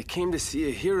me. They came to see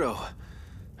a hero.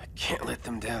 I can't let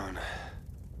them down.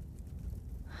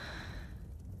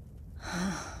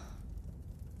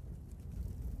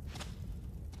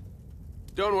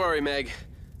 Don't worry, Meg.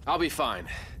 I'll be fine.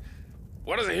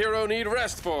 What does a hero need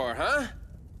rest for, huh?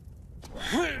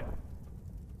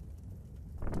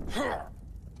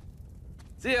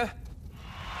 See ya.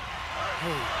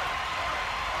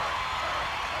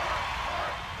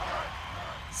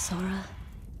 Sora,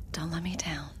 don't let me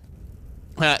down.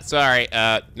 Sorry,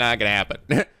 not gonna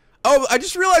happen. Oh, I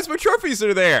just realized my trophies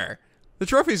are there. The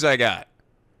trophies I got.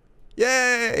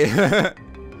 Yay!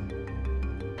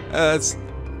 That's...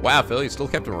 Wow, Phil, you still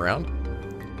kept him around?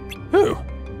 Who?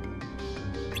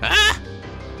 Ah!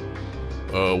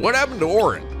 What happened to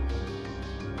Orin?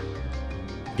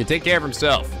 He can take care of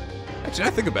himself. Actually, I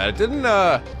think about it. Didn't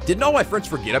all my friends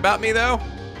forget about me, though?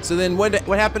 So then what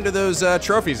happened to those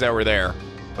trophies that were there?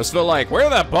 I was still like, where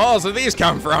the balls did these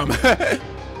come from?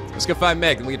 Let's go find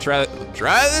Meg and we can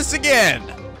try this again.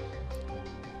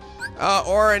 Oh,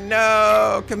 Orin,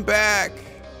 no, come back.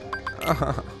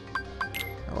 Oh,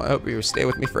 I hope you stay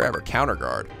with me forever. Counter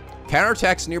guard.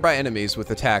 Counterattacks nearby enemies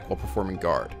with attack while performing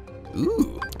guard.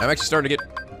 Ooh, I'm actually starting to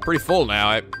get pretty full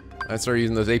now. I started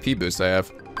using those AP boosts I have.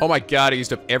 Oh my god, I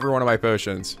used up every one of my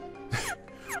potions.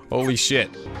 Holy shit.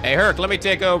 Hey, Herc, let me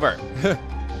take over.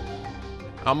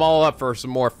 I'm all up for some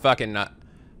more fucking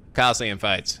Coliseum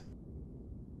fights.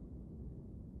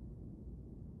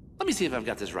 Let me see if I've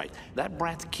got this right. That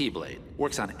brat's keyblade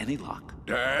works on any lock.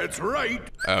 That's right.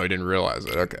 Oh, he didn't realize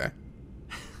it. Okay.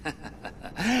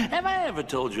 Have I ever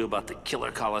told you about the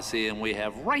killer Coliseum we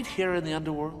have right here in the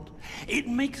underworld? It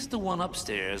makes the one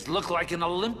upstairs look like an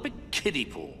Olympic kiddie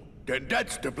pool. Then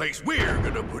that's the place we're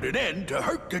gonna put an end to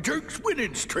Herc the Jerk's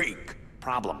winning streak.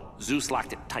 Problem, Zeus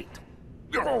locked it tight.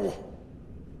 Oh.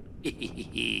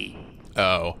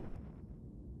 Oh.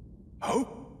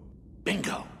 Oh?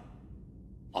 Bingo.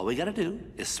 All we gotta do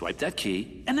is swipe that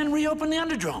key and then reopen the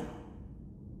Underdrome.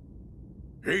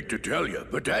 Hate to tell you,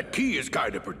 but that key is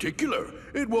kinda particular.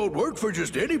 It won't work for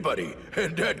just anybody,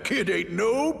 and that kid ain't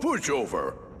no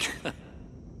pushover.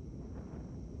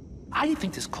 I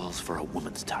think this calls for a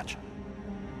woman's touch.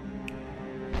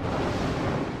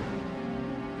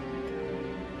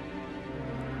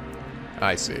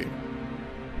 I see.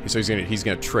 So he's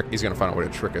gonna find a way to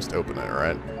trick us to open it,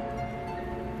 right?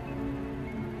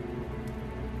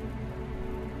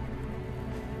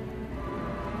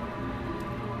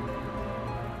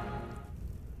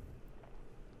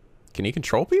 Can he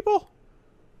control people?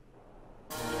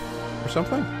 Or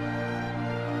something?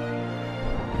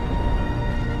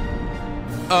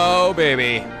 Oh,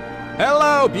 baby.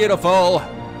 Hello, beautiful.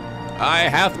 I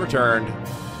hath returned.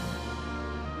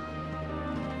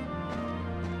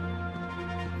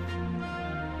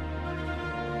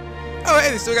 Oh,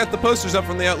 hey, they still got the posters up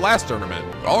from the last tournament.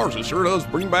 Ours, it sure does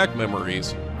bring back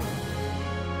memories.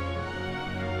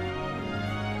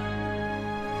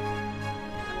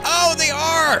 Oh, they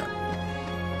are!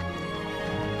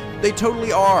 They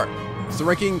totally are. It's the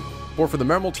ranking board for the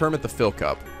memorable tournament, the Phil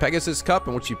Cup. Pegasus Cup,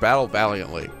 in which you battle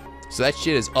valiantly. So that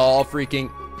shit is all freaking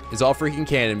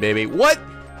canon, baby. What?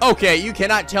 Okay, you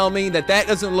cannot tell me that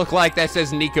doesn't look like that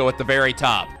says Nico at the very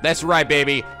top. That's right,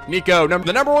 baby. Nico,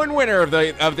 the number one winner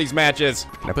of these matches.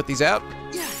 Can I put these out?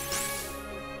 Yeah.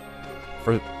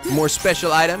 For more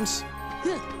special items?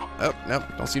 Oh, nope,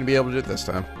 don't seem to be able to do it this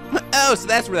time. Oh, so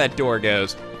that's where that door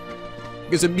goes.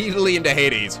 It goes immediately into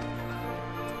Hades.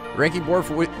 Ranking board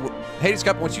for Hades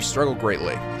Cup once you struggle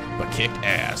greatly, but kicked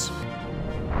ass.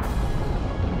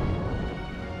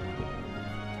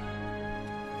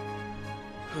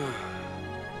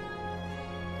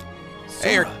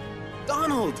 Hey,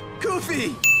 Donald!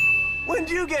 Goofy! When'd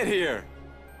you get here?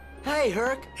 Hey,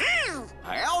 Herc.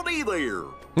 Howdy there.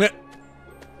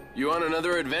 You on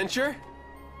another adventure?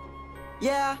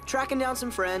 Yeah, tracking down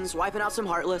some friends, wiping out some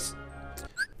Heartless.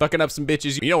 Fucking up some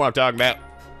bitches. You know what I'm talking about.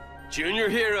 Junior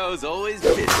heroes always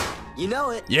busy. You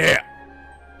know it. Yeah.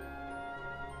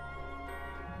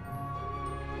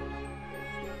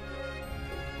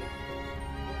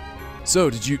 So,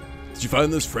 did you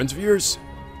find those friends of yours?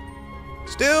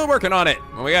 Still working on it.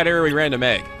 When we got here, we ran to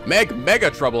Meg.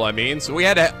 Mega trouble, I mean, so we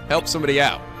had to help somebody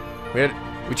out.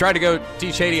 We We tried to go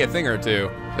teach Haiti a thing or two.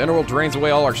 The underworld drains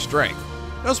away all our strength.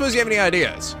 I don't suppose you have any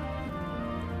ideas.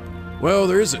 Well,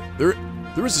 there is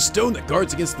a stone that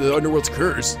guards against the underworld's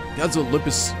curse. Gods of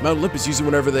Olympus, Mount Olympus use it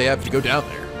whenever they have to go down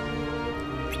there.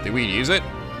 Did we use it?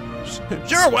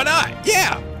 Sure, why not?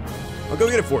 Yeah! I'll go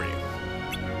get it for you.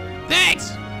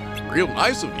 Thanks! Real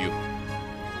nice of you.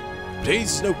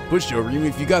 Today's no pushover, even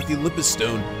if you got the Olympus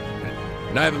stone.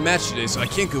 And I have a match today, so I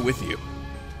can't go with you.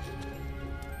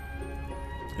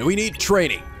 And we need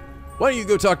training. Why don't you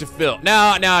go talk to Phil?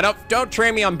 No, don't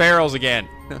train me on barrels again.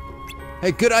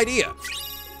 Hey, good idea.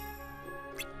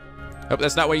 Hope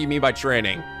that's not what you mean by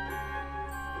training.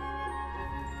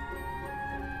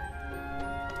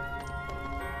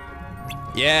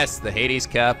 Yes, the Hades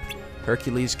Cup,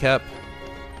 Hercules Cup,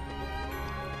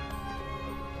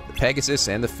 the Pegasus,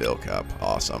 and the Phil Cup.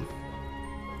 Awesome.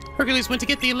 Hercules went to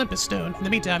get the Olympus stone. In the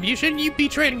meantime, you be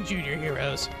training junior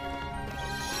heroes.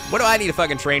 What do I need to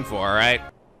fucking train for, alright?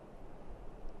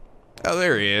 Oh,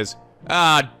 there he is.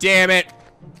 Ah, damn it.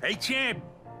 Hey, champ.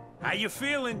 How you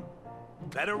feeling?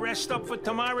 Better rest up for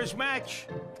tomorrow's match.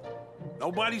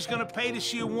 Nobody's gonna pay to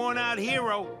see a worn-out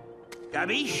hero.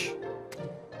 Gabish?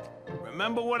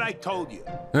 Remember what I told you.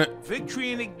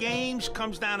 Victory in the games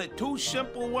comes down to two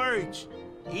simple words.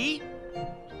 Eat,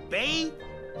 bathe,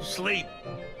 sleep.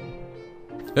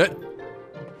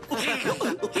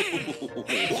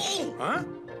 Huh?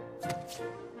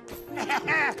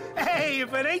 Hey,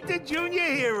 if it ain't the junior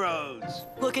heroes.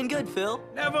 Looking good, Phil.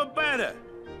 Never better.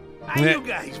 How you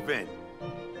guys been?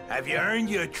 Have you earned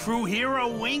your true hero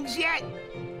wings yet?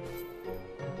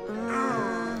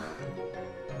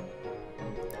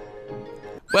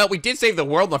 Well, we did save the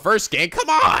world in the first game. Come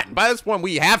on! By this point,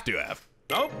 we have to have.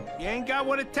 Nope, you ain't got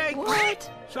what it takes. What?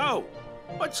 So,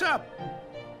 what's up?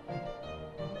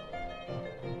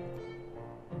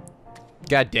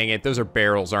 God dang it, those are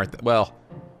barrels, aren't they? Well,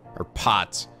 or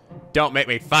pots. Don't make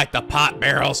me fight the pot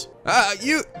barrels.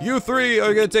 You three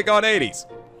are gonna take on 80s.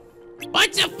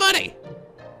 What's so funny?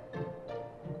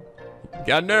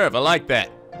 Got nerve, I like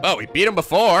that. Oh, we beat him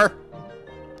before.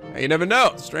 You never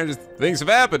know, stranger things have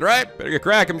happened, right? Better get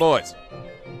cracking, boys.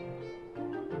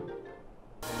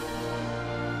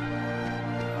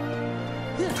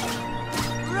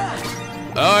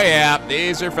 Oh yeah,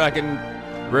 these are fucking,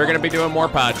 we're gonna be doing more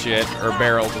pot shit, or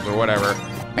barrels, or whatever.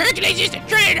 Hercules used to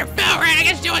train or fell right. I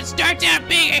guess no one starts out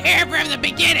being a hero from the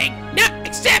beginning. No,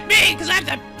 except me, because I'm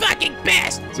the fucking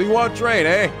best. So you want to train,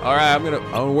 eh? All right, I'm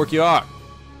gonna work you out.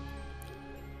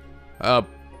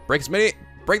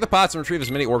 Break the pots and retrieve as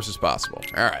many orbs as possible.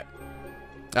 All right.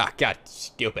 Ah, god,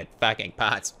 stupid fucking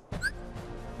pots.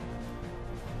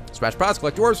 Smash pots,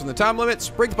 collect orbs from the time limits.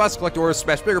 Break the pots, collect orbs.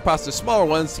 Smash bigger pots to smaller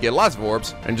ones to get lots of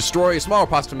orbs, and destroy smaller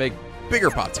pots to make bigger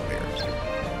pots appear.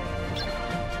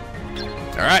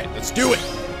 All right, let's do it.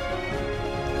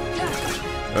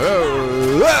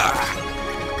 Oh, ah.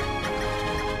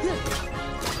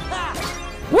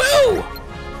 Woo!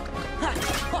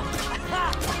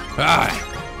 Ah.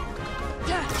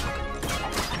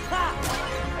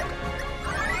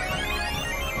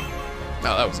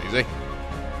 Oh, that was easy.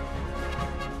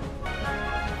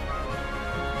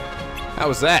 How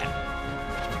was that?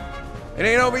 It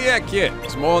ain't over yet, kid.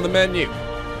 There's more on the menu.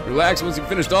 Relax once you've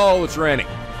finished all the training.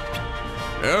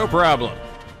 No problem.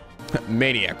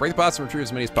 Maniac. Break the pots and retrieve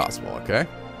as many as possible, okay?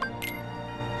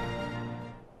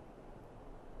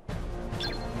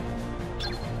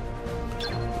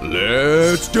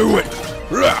 Let's do it!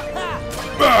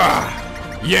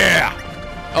 Yeah!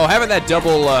 Oh, having that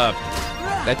double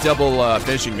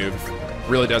finishing move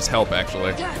really does help,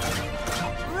 actually.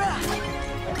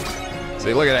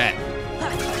 See, look at that.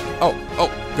 Oh,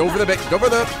 go for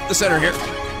the center here.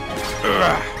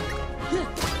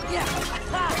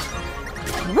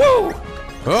 Woo!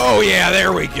 Oh yeah,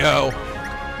 there we go.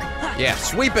 Yeah,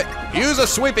 sweep it. Use a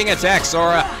sweeping attack,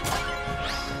 Sora.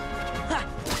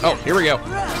 Oh, here we go.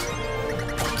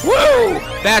 Woo!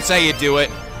 That's how you do it.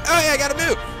 Oh yeah, I gotta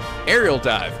move. Aerial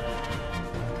dive.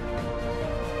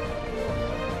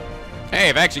 Hey,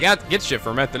 if I actually get shit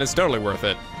from it, then it's totally worth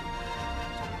it.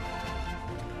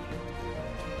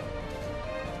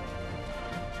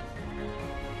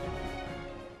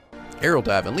 Aerial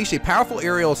dive. Unleash a powerful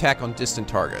aerial attack on distant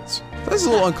targets. This is a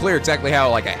little unclear exactly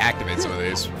how I activate some of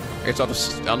these. I guess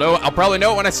I'll probably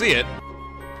know it when I see it.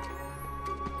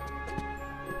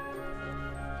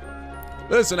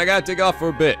 Listen, I gotta take off for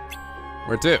a bit.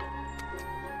 Where to?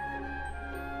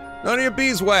 None of your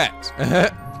beeswax.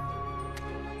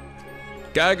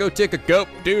 Gotta go take a goat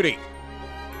duty.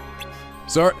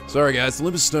 Sorry guys, the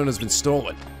Olympus stone has been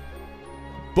stolen.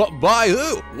 But by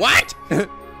who? What?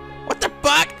 What the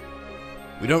fuck?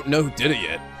 We don't know who did it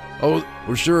yet. All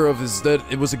we're sure of is that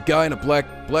it was a guy in a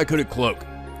black hooded cloak.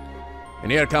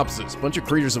 And he had composites, a bunch of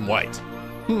creatures in white.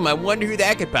 I wonder who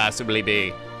that could possibly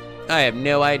be. I have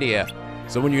no idea.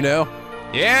 Someone you know?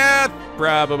 Yeah,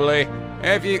 probably.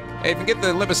 Hey, if you get the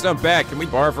Olympus Stone back, can we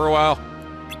bar for a while?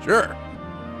 Sure.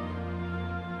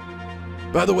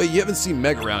 By the way, you haven't seen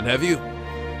Meg around, have you?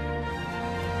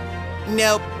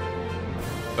 Nope.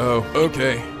 Oh,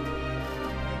 okay.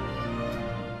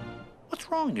 What's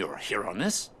wrong, your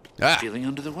hero-ness? Ah. Feeling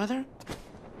under the weather?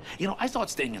 You know, I thought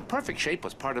staying in perfect shape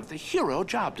was part of the hero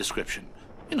job description.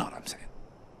 You know what I'm saying.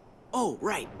 Oh,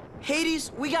 right.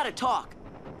 Hades, we gotta talk.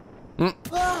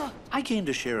 I came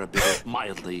to share a bit of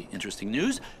mildly interesting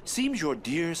news. Seems your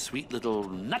dear, sweet little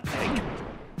nutmeg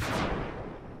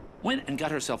went and got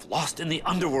herself lost in the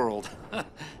underworld.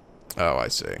 Oh, I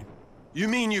see. You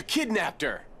mean you kidnapped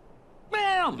her?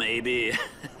 Well, maybe.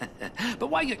 But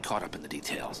why get caught up in the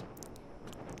details?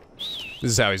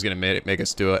 This is how he's gonna make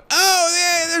us do it. Oh,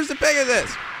 yeah, there's the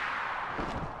Pegasus.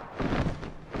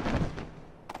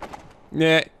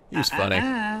 Yeah, he was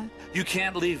funny. You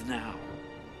can't leave now.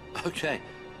 Okay,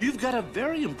 you've got a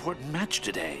very important match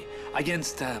today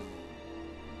against,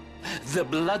 the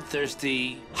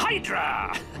bloodthirsty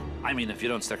Hydra! I mean, if you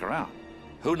don't stick around,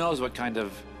 who knows what kind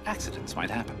of accidents might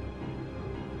happen.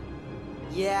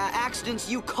 Yeah, accidents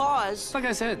you cause. Like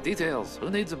I said, details. Who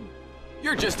needs them?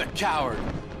 You're just a coward.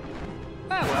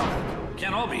 Ah, well,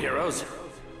 can't all be heroes.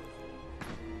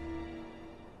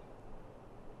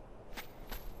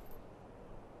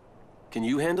 Can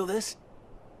you handle this?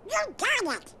 You got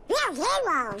it. We're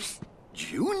heroes.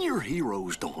 Junior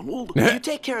heroes, Donald. You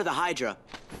take care of the Hydra.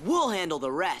 We'll handle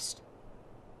the rest.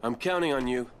 I'm counting on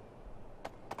you.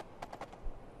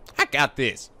 I got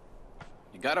this.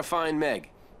 You gotta find Meg.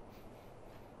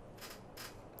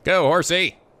 Go,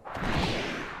 horsey.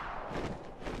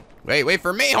 Wait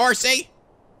for me, horsey.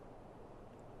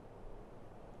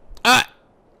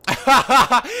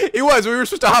 He was. We were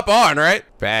supposed to hop on, right?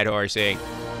 Bad horsey.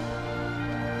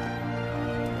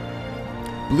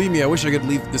 Believe me, I wish I could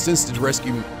leave this instant to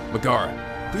rescue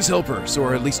Megara. Please help her,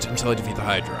 or at least until I defeat the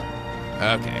Hydra.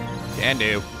 Okay, can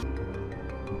do.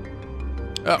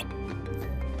 Oh.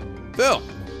 Phil.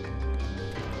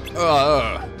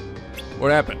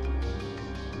 What happened?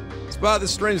 Spot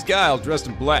this strange guy all dressed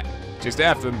in black. Just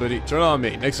after him, but he turned on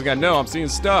me. Next thing I know, I'm seeing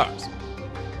stars.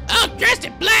 Oh, dressed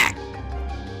in black!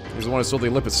 He's the one who stole the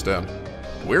Olympus Stone.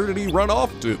 Where did he run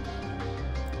off to?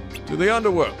 To the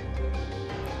underworld.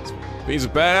 He's a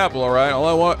bad apple, all right. All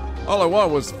I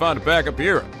want was to find a backup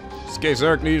hero, just in case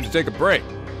Eric needed to take a break.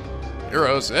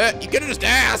 Heroes? You could have just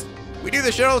asked. We do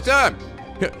this shit all the time.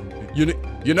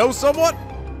 You know someone?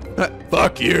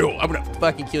 Fuck you. I'm gonna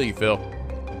fucking kill you, Phil.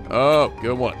 Oh,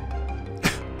 good one.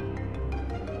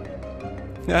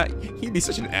 He'd be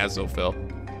such an asshole, Phil.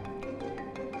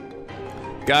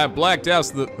 Guy blacked out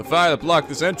the fire that blocked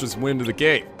this entrance went into the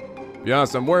cave. To be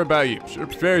honest, I'm worried about you. Should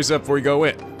prepare yourself before you go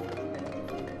in.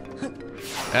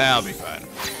 I'll be fine.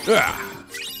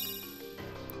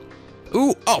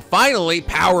 Ooh, oh, finally,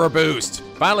 power boost.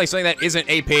 Finally something that isn't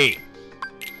AP.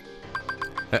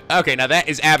 Okay, now that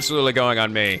is absolutely going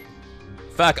on me.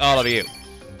 Fuck all of you.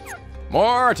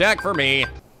 More attack for me.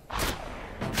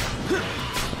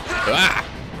 Ah.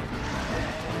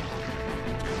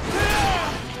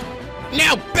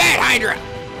 No, bad Hydra!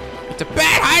 It's a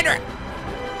bad Hydra!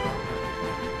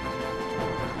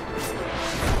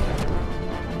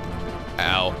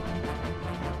 Ow.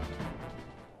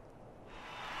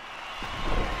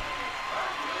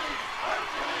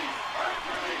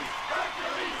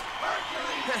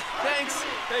 Thanks.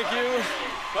 Thank you.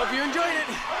 Hope you enjoyed it.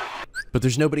 But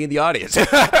there's nobody in the audience.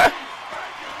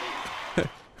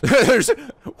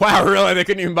 Wow, really? They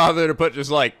couldn't even bother to put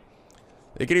just like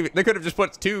they could have just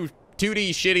put 2D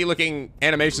shitty looking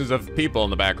animations of people in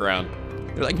the background.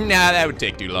 They're like, nah, that would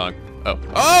take too long.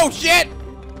 Oh shit!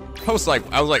 I was like,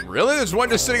 really? There's one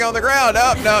just sitting on the ground.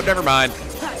 Oh no, never mind.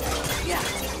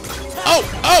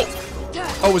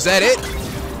 Oh, was that it?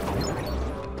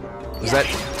 Was that?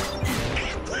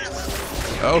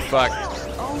 Oh fuck!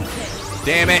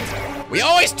 Damn it! We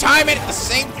always time it at the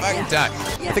same fucking time.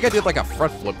 I think I did like a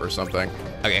front flip or something.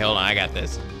 Okay, hold on. I got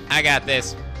this. I got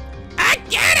this. I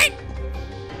get it!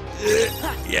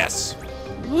 Yes.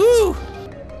 Woo!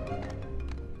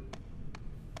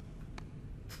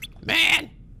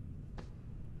 Man!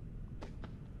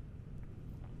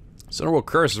 This underworld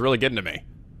curse is really getting to me.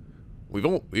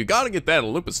 We've got to get that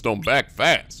Olympus Stone back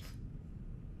fast.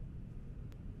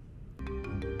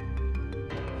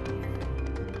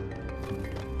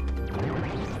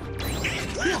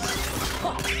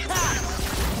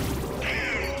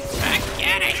 I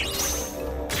get it!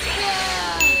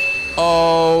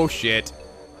 Oh, shit.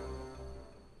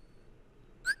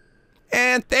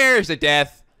 And there's a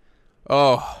death.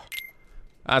 Oh.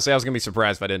 Honestly, I was gonna be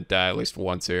surprised if I didn't die at least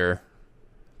once here.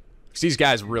 Because these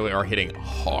guys really are hitting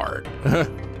hard.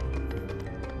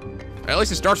 At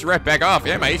least it starts right back off.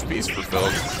 Yeah, my HP is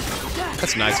fulfilled.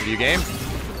 That's nice of you, game.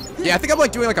 Yeah, I think I'm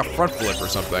like doing like a front flip or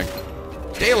something.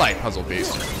 Daylight puzzle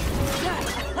piece.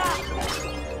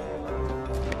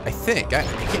 I think. I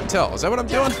can't tell. Is that what I'm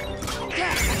doing?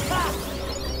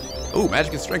 Ooh,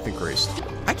 magic and strength increased.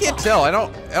 I can't tell. I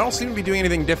don't seem to be doing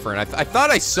anything different. I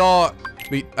thought I saw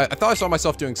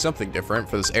myself doing something different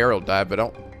for this aerial dive, but I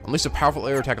don't. Unleash a powerful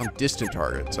air attack on distant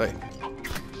targets. Hey.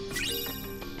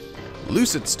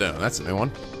 Lucid Stone. That's a new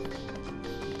one.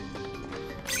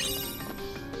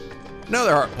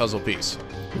 Another heart puzzle piece.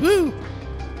 Woo!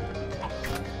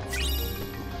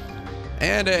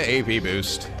 And a AP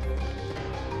boost.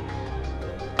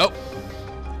 Oh.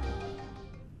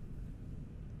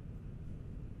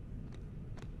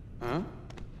 Huh?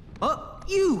 Oh,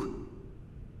 you!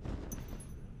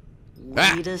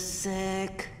 Wait a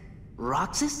sec.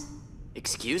 Roxas?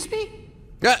 Excuse me?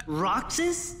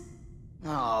 Roxas?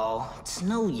 Oh, it's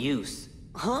no use.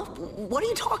 Huh? What are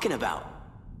you talking about?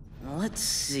 Let's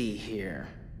see here.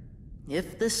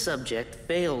 If the subject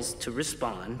fails to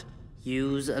respond,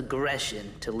 use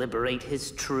aggression to liberate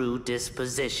his true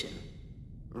disposition.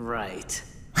 Right.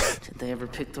 Did they ever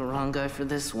pick the wrong guy for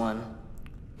this one?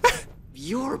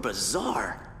 You're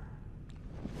bizarre.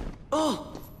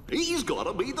 Oh, he's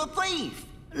gotta be the thief.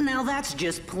 Now that's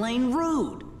just plain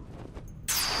rude.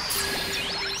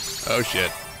 Oh,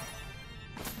 shit.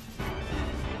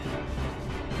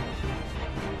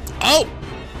 Oh!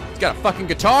 He's got a fucking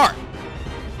guitar.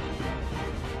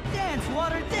 Dance,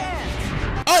 water,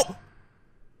 dance! Oh!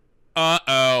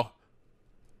 Uh-oh.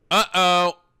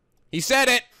 Uh-oh. He said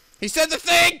it. He said the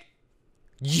thing!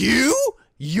 You?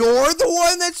 You're the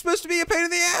one that's supposed to be a pain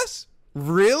in the ass?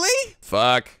 Really?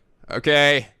 Fuck.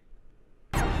 Okay.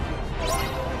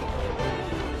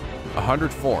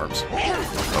 100 forms.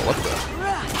 Oh, what the?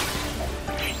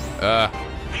 Oh,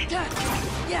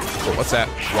 what's that?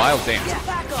 Wild dance.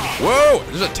 Whoa!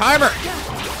 There's a timer!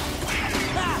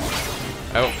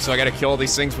 Oh, so I gotta kill all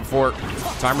these things before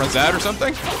time runs out or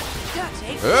something?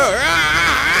 Oh,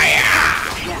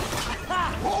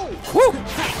 woo!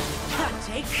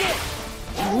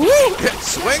 Woo!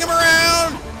 Swing him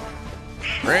around!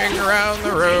 Ring around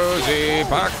the rosy,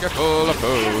 pocket full of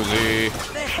posy.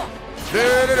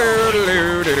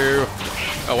 Do-do-do-do-do-do-do.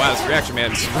 Oh wow, this reaction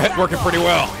man's working pretty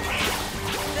well.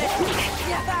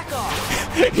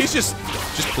 He's just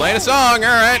playing a song,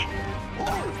 alright.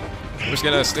 I'm just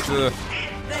gonna stick to the...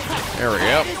 There we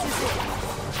go.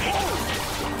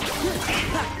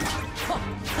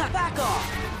 Back off.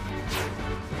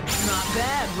 Not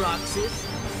bad, Roxas.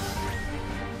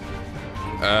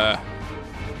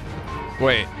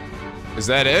 Wait. Is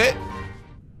that it?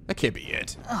 That can't be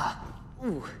it.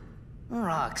 Ooh.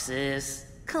 Roxas,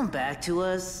 come back to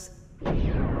us.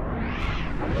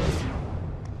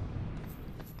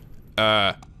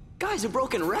 Guy's a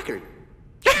broken record.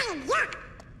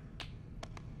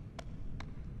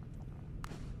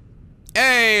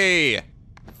 Hey!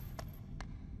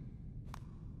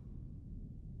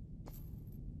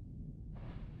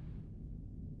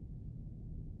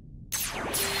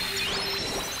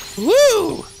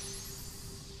 Woo!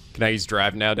 Can I use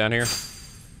drive now down here?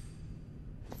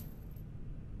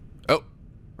 Oh,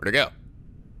 where'd it go?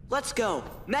 Let's go.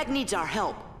 Meg needs our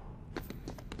help.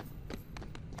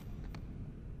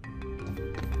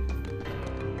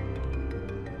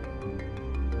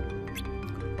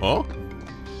 Oh?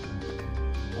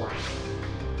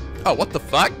 Oh, what the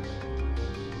fuck?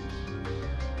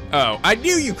 Oh, I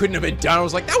knew you couldn't have been done. I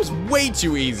was like, that was way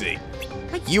too easy.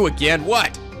 Not you again,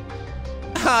 what?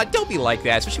 Don't be like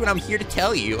that, especially when I'm here to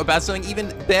tell you about something even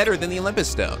better than the Olympus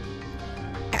Stone.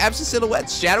 Absent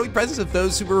silhouettes, shadowy presence of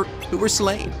those who were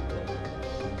slain.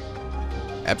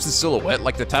 Absent silhouette,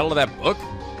 like the title of that book?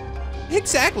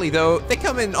 Exactly, though. They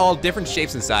come in all different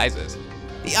shapes and sizes.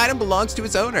 The item belongs to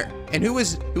its owner, and who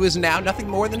is now nothing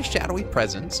more than a shadowy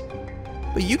presence.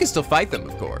 But you can still fight them,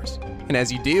 of course. And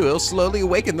as you do, it'll slowly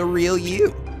awaken the real you.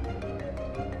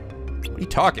 What are you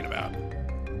talking about?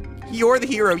 You're the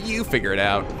hero, you figure it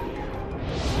out.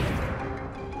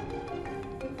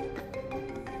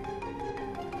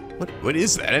 What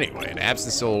is that anyway? An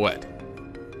absent silhouette.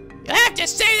 You'll have to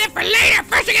save that for later.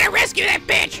 First we gotta rescue that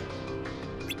bitch.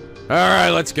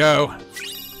 Alright, let's go.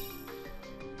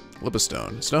 Olympus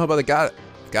Stone. It's known by the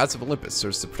gods of Olympus.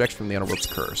 Serves the protection from the underworld's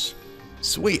curse.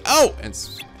 Sweet. Oh, and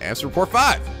answer report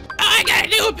 5. Oh, I got a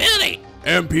new ability.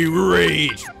 MP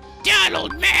Rage.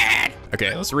 Donald Mad.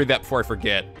 Okay, let's read that before I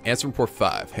forget. Answer report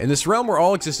 5. In this realm where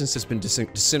all existence has been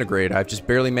disintegrated, I've just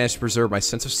barely managed to preserve my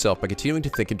sense of self by continuing to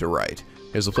think and to write.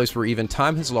 It is a place where even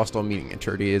time has lost all meaning.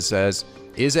 Eternity is as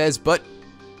but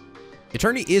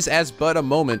a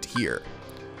moment here.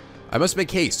 I must make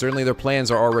haste. Certainly their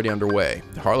plans are already underway.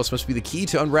 The Heartless must be the key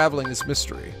to unraveling this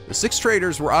mystery. The 6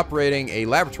 traders were operating a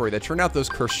laboratory that turned out those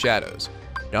cursed shadows.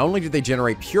 Not only did they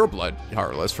generate pure blood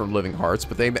Heartless from living hearts,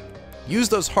 but they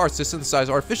used those hearts to synthesize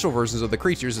artificial versions of the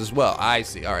creatures as well. I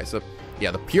see. All right, so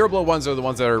yeah, the pure blood ones are the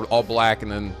ones that are all black,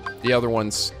 and then the other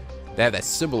ones that have that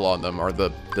symbol on them are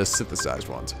the synthesized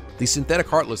ones. These synthetic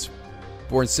Heartless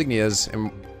bore insignias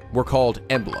and were called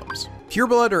emblems. Pure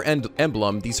blood or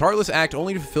emblem, these Heartless act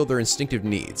only to fulfill their instinctive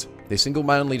needs. They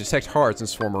single-mindedly detect hearts and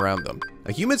swarm around them.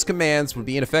 A human's commands would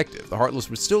be ineffective. The Heartless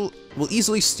will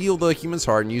easily steal the human's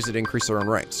heart and use it to increase their own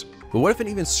ranks. But what if an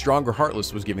even stronger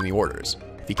Heartless was giving the orders?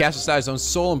 If he cast aside his own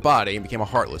soul and body and became a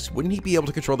Heartless, wouldn't he be able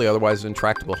to control the otherwise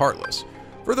intractable Heartless?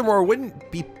 Furthermore, wouldn't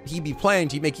he be planning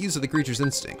to make use of the creature's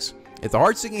instincts? If the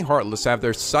heart-seeking Heartless have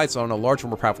their sights on a larger,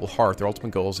 more powerful heart, their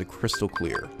ultimate goal is crystal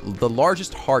clear. The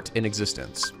largest heart in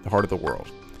existence, the heart of the world.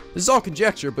 This is all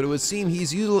conjecture, but it would seem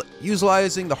he's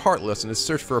utilizing the Heartless in his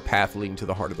search for a path leading to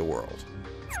the heart of the world.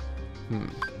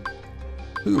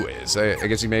 Who is? I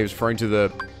guess he may be referring to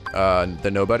the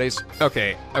nobodies.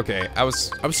 Okay. I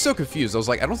was so confused. I was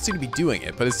like, I don't seem to be doing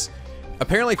it, but it's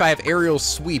apparently if I have aerial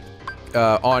sweep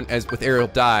on as with aerial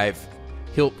dive,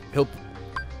 he'll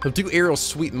do aerial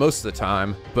sweep most of the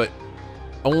time, but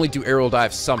only do aerial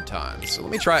dive sometimes. So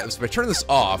let me try it. So if I turn this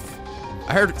off,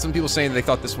 I heard some people saying they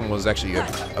thought this one was actually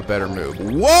a better move.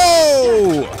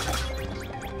 Whoa!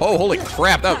 Oh, holy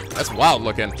crap! That's wild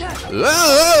looking.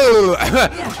 Whoa!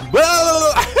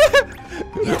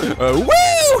 Woo!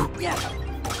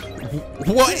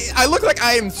 What? I look like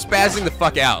I am spazzing the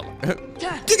fuck out.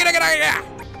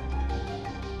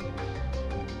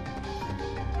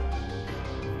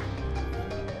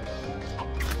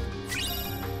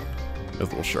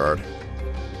 Little shard.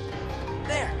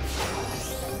 There.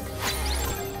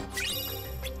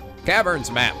 Caverns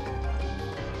map.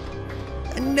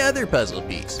 Another puzzle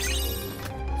piece.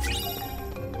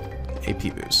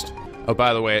 AP boost. Oh,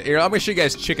 by the way, here, I'm gonna show you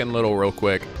guys Chicken Little real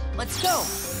quick. Let's go.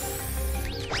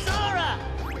 Sora!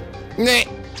 Nah.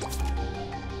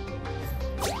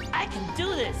 I can do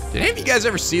this. Did any of you guys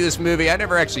ever see this movie? I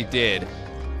never actually did.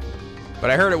 But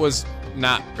I heard it was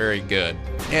not very good.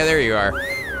 Yeah, there you are.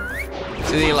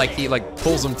 So he like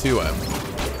pulls them to him.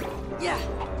 Yeah.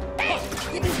 Hey,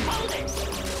 you just hold it.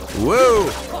 Whoa.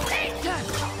 Hold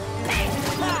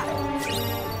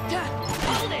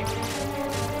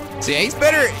it. See, he's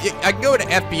better. I can go into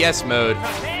FPS mode.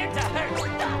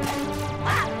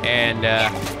 And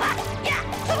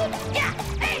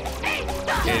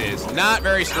it is not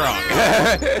very strong.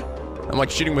 I'm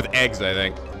like shooting with eggs, I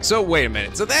think. So wait a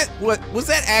minute. So that was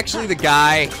that actually the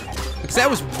guy? Because that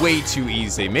was way too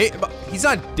easy. He's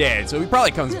not dead, so he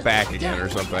probably comes back again or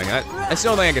something. That's the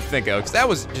only thing I could think of, because that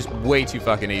was just way too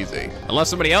fucking easy. Unless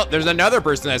somebody else, there's another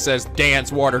person that says,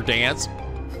 dance, water, dance.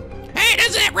 Hey,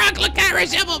 doesn't that rock look kind of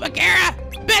resemble Bagheera?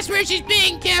 Best where she's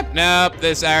being kept. Nope,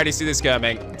 I already see this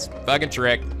coming. It's a fucking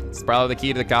trick. It's probably the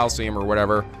key to the Coliseum or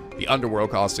whatever. The Underworld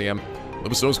Coliseum.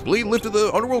 Livingstone's completely lifted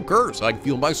the Underworld curse. I can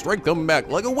feel my strength coming back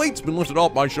like a weight's been lifted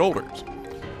off my shoulders.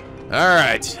 All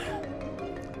right.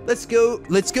 Let's go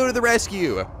to the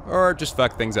rescue, or just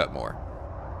fuck things up more.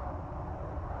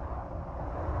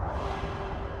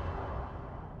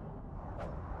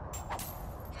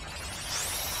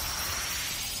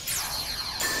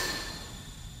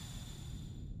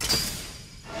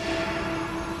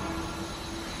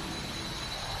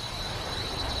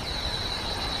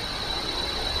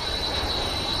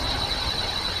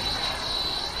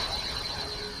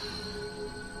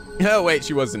 Oh wait,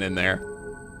 she wasn't in there.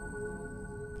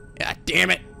 God damn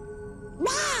it.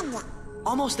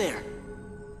 Almost there.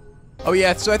 Oh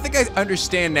yeah, so I think I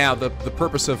understand now the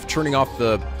purpose of turning off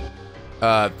the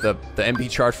MP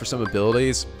charge for some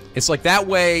abilities. It's like that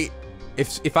way,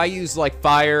 if I use like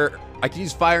fire, I can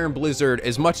use fire and blizzard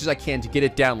as much as I can to get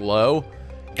it down low,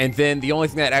 and then the only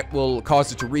thing that will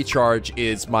cause it to recharge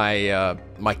is my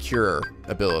my cure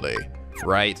ability,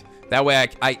 right? That way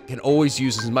I can always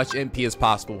use as much MP as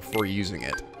possible before using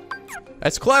it.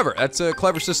 That's clever. That's a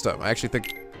clever system. I actually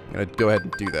think I'm gonna go ahead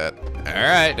and do that. All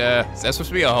right, is that supposed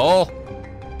to be a hole?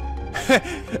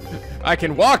 I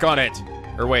can walk on it.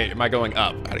 Or wait, am I going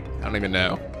up? I don't even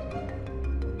know.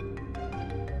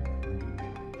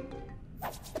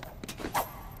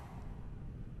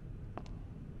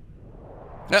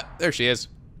 Ah, there she is.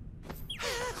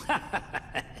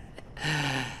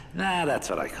 Nah, that's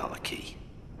what I call a key.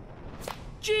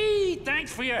 Gee,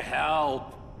 thanks for your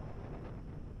help.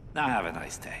 Now have a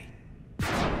nice day.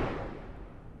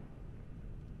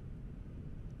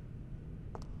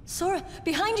 Sora,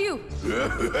 behind you!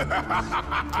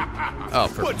 Oh,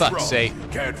 for What's fuck's wrong? sake.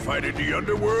 Can't fight in the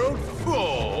underworld?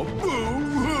 Oh,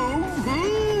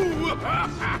 boo-hoo-hoo!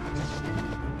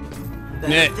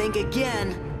 Better think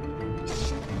again.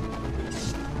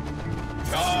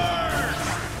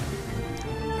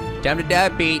 Time to die,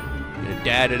 Pete. Gonna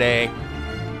die today.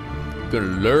 Gonna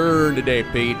learn today,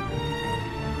 Pete.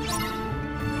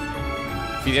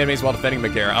 Defeat the enemies while defending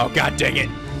Megara. Oh, god dang it.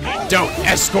 Don't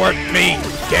escort me,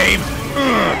 game.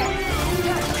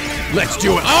 Ugh. Let's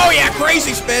do it. Oh, yeah,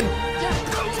 crazy spin.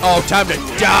 Oh, time to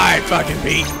die, fucking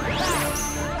Pete.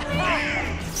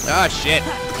 Oh, shit.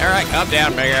 All right, calm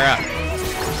down, Megara.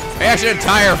 Maybe I should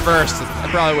tie her first. That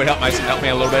probably would help me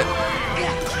a little bit.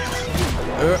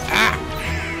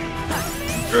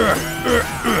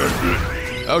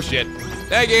 Oh shit.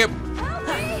 Thank you.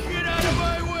 Get out of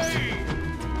my way!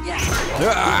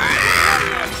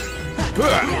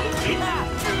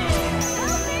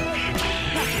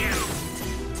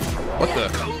 What the?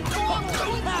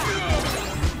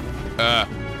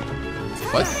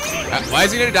 What? Why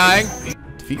is he dying?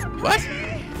 Defeat? What?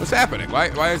 What's happening?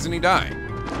 Why isn't he dying?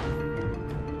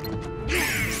 Do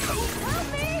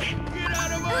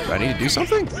I need to do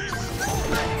something?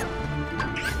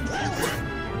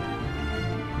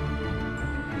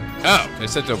 Oh, I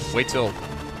said to wait till...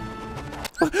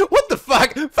 What the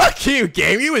fuck? Fuck you,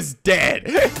 game. He was dead.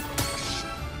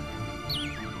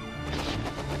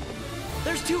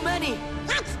 There's too many.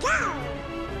 Let's go!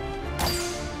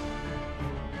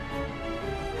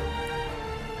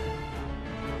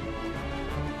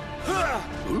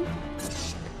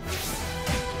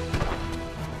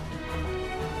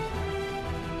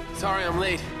 Sorry I'm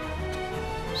late.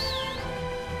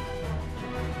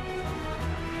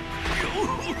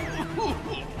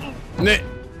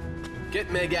 Get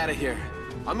Meg out of here.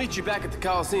 I'll meet you back at the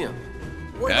Coliseum.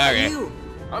 What about Okay. you?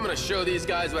 I'm gonna show these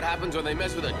guys what happens when they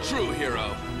mess with a true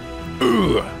hero.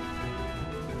 Ugh.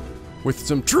 With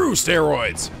some true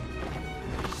steroids.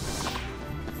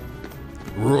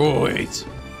 Roids.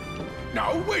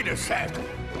 Now, wait a sec.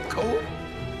 Cool?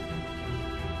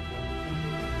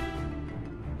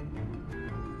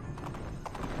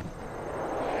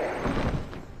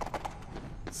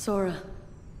 Sora,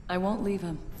 I won't leave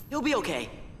him. You'll be okay.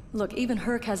 Look, even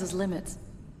Herc has his limits.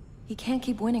 He can't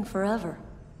keep winning forever.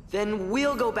 Then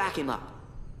we'll go back him up.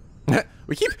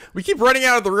 we keep running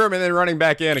out of the room and then running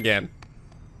back in again.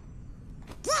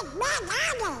 Get Meg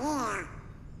out of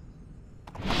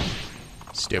here!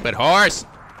 Stupid horse.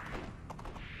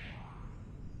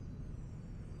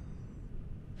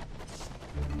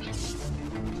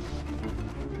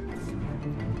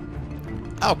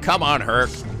 Oh, come on, Herc.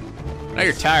 I know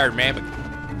you're tired, man, but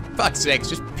fuck's sakes,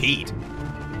 just Pete.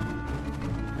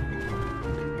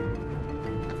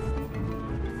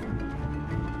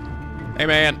 Hey,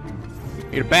 man.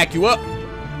 Here to back you up.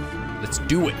 Let's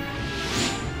do it.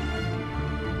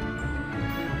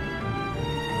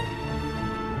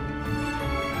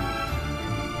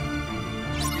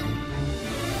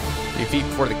 Defeat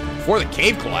before the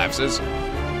cave collapses.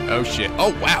 Oh shit.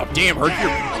 Oh wow, damn, Herc,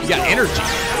 you got energy.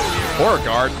 Horror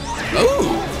guard.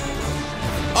 Ooh.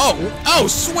 Oh,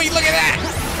 sweet, look at that.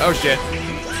 Oh shit.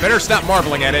 Better stop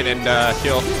marveling at it and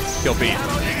kill Pete.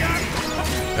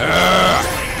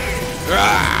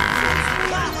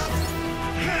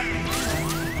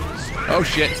 Oh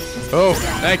shit. Oh,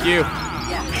 thank you.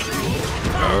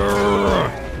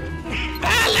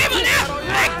 Level up!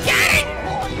 I got it!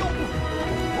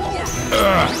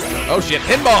 Oh shit,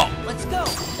 pinball! Let's go.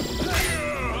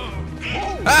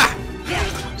 Ah!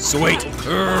 Sweet.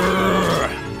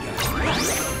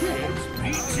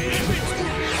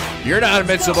 You're not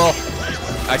invincible.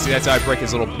 Actually, that's how I break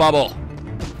his little bubble.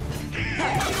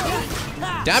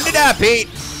 Time to die, Pete.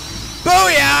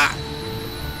 Booyah!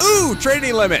 Ooh,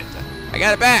 Trinity limit. I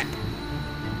got it back.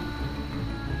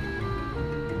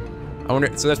 I wonder,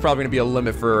 so that's probably gonna be a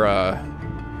limit for,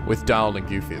 with Donald and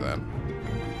Goofy then.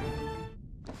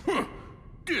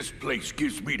 This place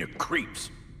gives me the creeps.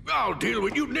 I'll deal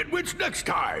with you nitwits next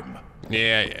time.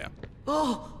 Yeah.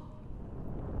 Oh,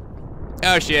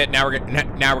 Oh shit, now we're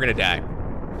gonna die.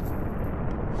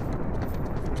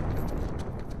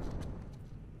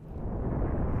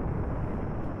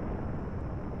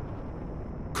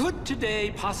 Could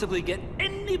today possibly get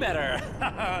any better?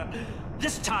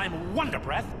 This time, Wonder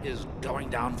Breath is going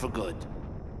down for good.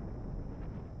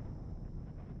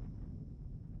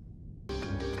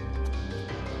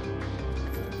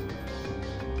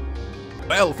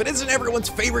 Well, if it isn't everyone's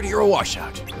favorite hero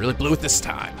washout, you really blew it this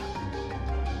time.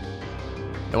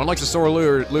 No one likes a sore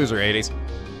loser, Hades.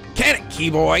 Can it,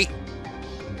 key-boy?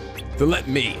 Then let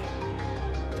me.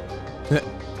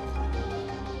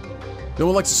 No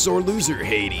one likes a sore loser,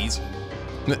 Hades.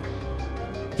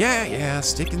 Yeah,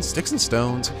 sticks and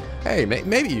stones. Hey,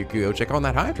 maybe you could go check on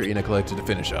that Hydra you collected to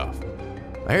finish off.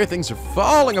 I hear things are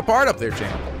falling apart up there,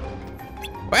 champ.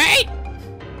 Wait!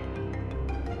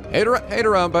 Hate to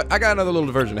run, but I got another little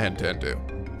diversion to tend to.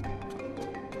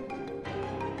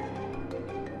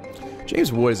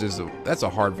 James Woods that's a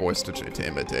hard voice to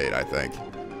imitate, I think.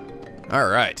 All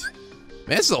right.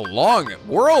 Man, this is a long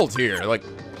world here. Like,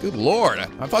 good lord.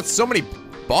 I fought so many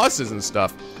bosses and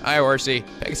stuff. Hi, Horsey.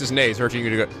 Pegasus Nays urging you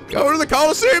to go to the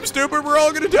Coliseum, stupid. We're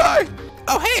all gonna die.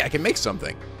 Oh, hey, I can make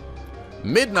something.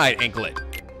 Midnight Inklet.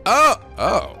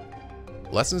 Oh.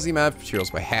 Lessens the amount of materials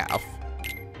by half.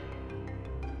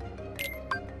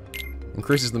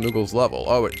 Increases the Moogle's level.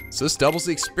 Oh, so this doubles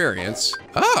the experience.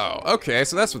 Oh, okay,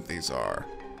 so that's what these are.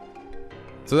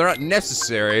 So they're not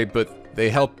necessary, but they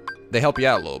help you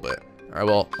out a little bit. All right,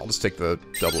 well, I'll just take the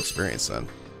double experience then.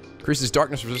 Increases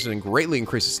darkness resistance and greatly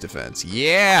increases defense.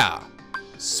 Yeah!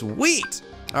 Sweet!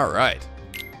 All right.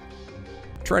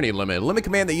 Trinity Limit. A limit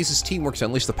command that uses teamwork to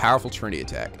unleash the powerful Trinity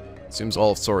attack. Consumes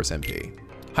all of Sora's MP.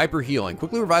 Hyper Healing.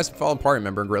 Quickly revives a fallen party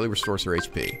member and greatly restores her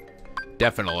HP.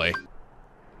 Definitely.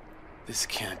 This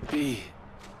can't be.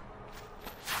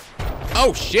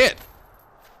 Oh, shit!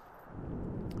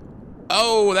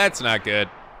 Oh, that's not good.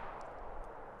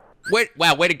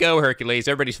 Wow, way to go, Hercules.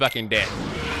 Everybody's fucking dead.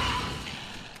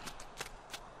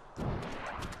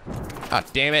 Ah,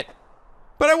 damn it.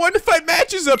 But I wanted to fight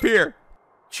matches up here!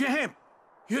 Champ,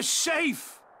 you're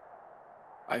safe.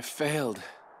 I failed.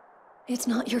 It's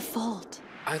not your fault.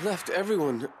 I left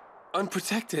everyone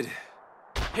unprotected.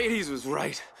 Hades was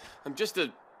right. I'm just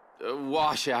a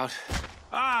washout.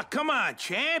 Ah, come on,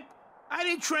 champ. I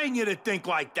didn't train you to think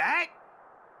like that.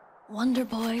 Wonder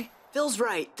Boy. Phil's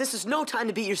right. This is no time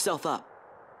to beat yourself up.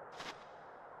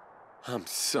 I'm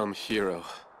some hero.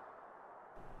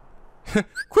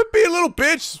 Quit being a little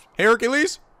bitch,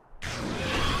 Hercules.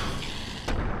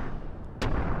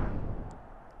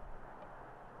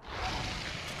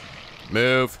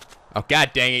 Move. Oh,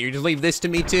 god dang it. You just leave this to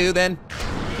me too, then?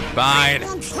 Fine.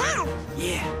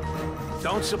 Yeah.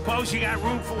 Don't suppose you got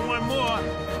room for one more?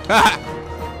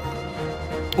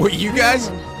 What, you guys?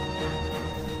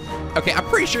 Okay, I'm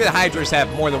pretty sure the Hydras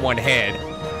have more than one head.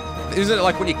 Isn't it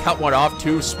like when you cut one off,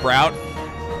 two sprout?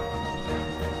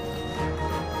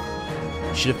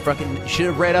 Should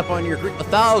have read up on your Greek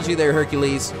mythology there,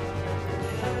 Hercules.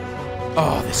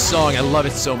 Oh, this song, I love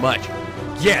it so much.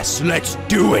 Yes, let's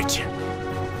do it.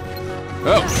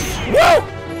 Oh, whoa!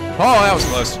 Oh, that was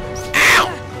close. Ow!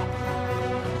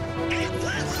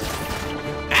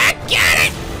 I got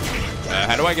it!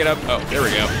 How do I get up? Oh, there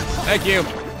we go. Thank you.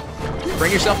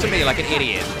 Bring yourself to me like an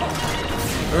idiot.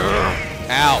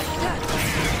 Ow.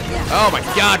 Oh my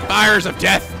god, fires of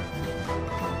death.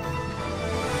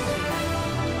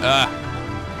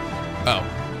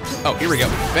 Oh, here we go.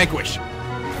 Vanquish.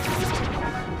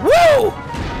 Woo!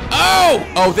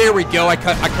 Oh, there we go. I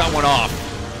cut one off.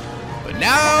 But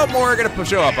now more are gonna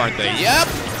show up, aren't they? Yep.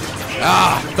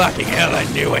 Ah, fucking hell, I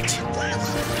knew it.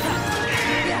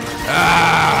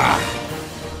 Ah.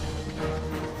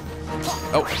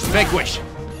 Oh, vanquish.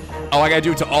 Oh, I gotta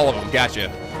do it to all of them.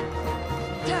 Gotcha.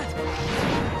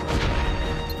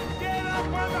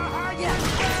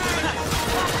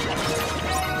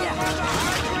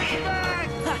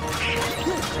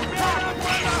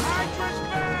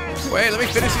 Wait, let me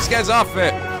finish these guys off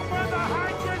it.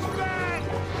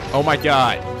 Oh my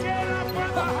god.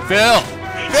 Phil!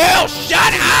 Phil,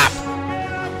 shut up!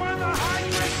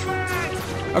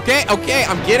 Okay,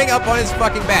 I'm getting up on his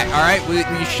fucking back, alright? Will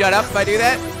you shut up if I do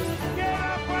that?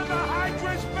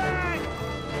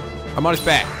 I'm on his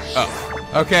back. Oh.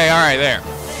 Okay, alright, there.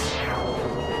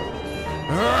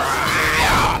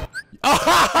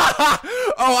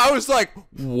 Oh, I was like,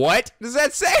 what does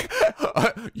that say?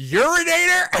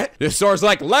 Urinator? This sword's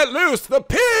like, let loose the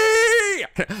P!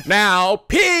 Now,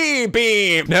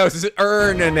 P-beam! No, this is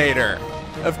Urninator.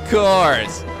 Of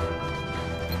course.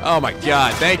 Oh my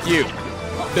god, thank you.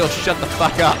 Phil, shut the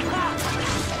fuck up.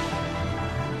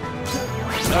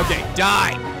 Okay,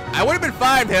 die. I would have been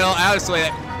fine, Hill, honestly,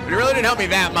 but it really didn't help me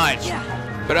that much.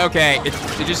 But okay, it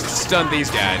just stunned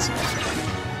these guys.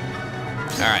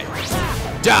 Alright.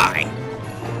 Die!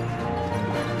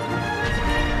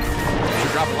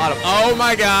 Drop a lot of. Oh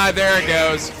my god, there it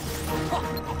goes.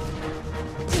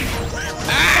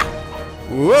 Ah!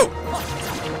 Whoa!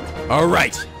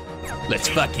 Alright. Let's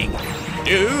fucking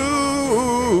do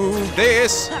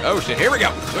this. Oh shit, here we go.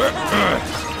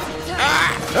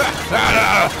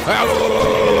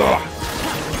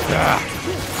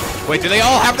 Wait, do they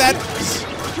all have that?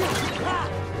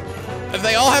 If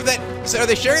they all have that, so are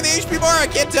they sharing the HP bar? I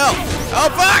can't tell. Oh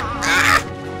fuck!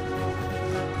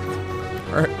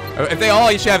 Or if they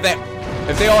all each have that,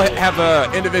 if they all have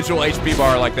a individual HP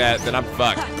bar like that, then I'm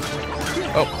fucked.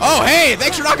 Oh, hey!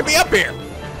 Thanks for knocking me up here.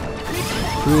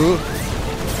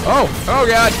 Oh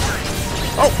god!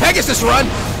 Oh, Pegasus run!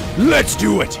 Let's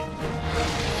do it.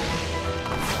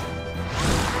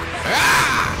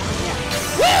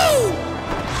 Woo!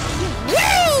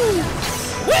 Woo!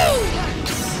 Woo!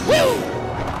 Woo!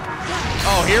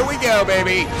 Oh, here we go,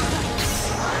 baby.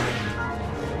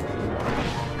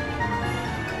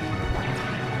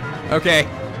 Okay.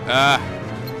 I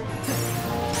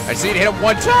just need to hit him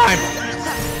one time.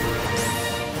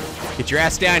 Get your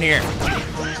ass down here.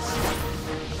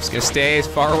 Just gonna stay as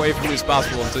far away from you as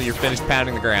possible until you're finished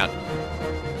pounding the ground.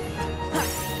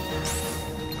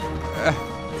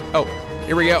 Oh,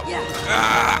 here we go.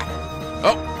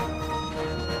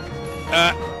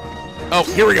 Oh,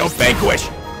 here we go. Vanquish.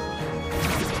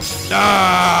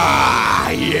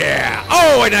 Yeah.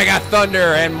 Oh, and I got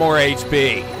thunder and more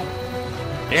HP.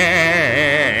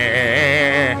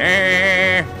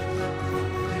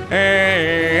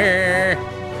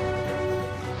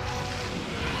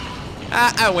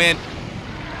 I win.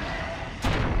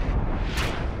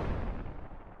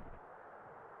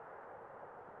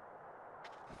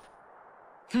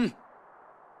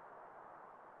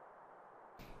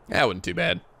 That wasn't too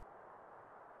bad.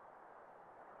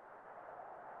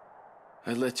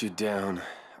 I let you down.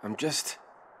 I'm just...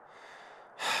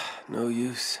 no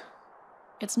use.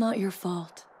 It's not your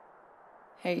fault.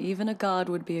 Hey, even a god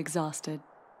would be exhausted.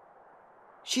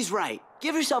 She's right.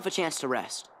 Give yourself a chance to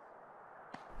rest.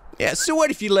 Yeah, so what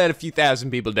if you let a few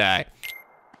thousand people die?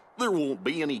 There won't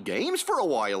be any games for a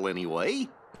while anyway.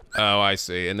 Oh, I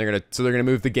see. And they're gonna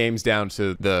move the games down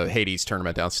to the Hades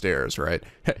tournament downstairs, right?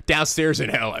 Downstairs in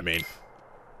hell, I mean.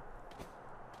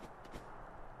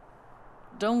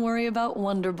 Don't worry about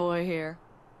Wonder Boy here.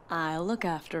 I'll look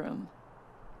after him.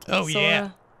 Oh, Sora, yeah.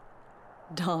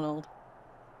 Donald,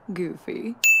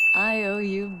 Goofy, I owe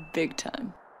you big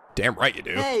time. Damn right you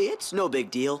do. Hey, it's no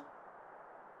big deal.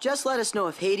 Just let us know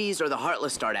if Hades or the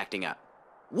Heartless start acting up.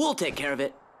 We'll take care of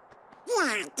it.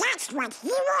 Yeah, that's what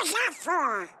heroes are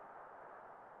for.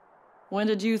 When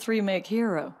did you three make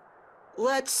Hero?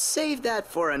 Let's save that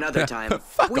for another time.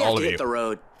 Fuck we all have of to you. hit the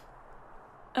road.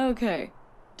 Okay,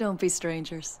 don't be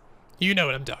strangers. You know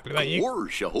what I'm talking about, Of you.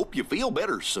 course, I hope you feel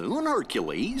better soon,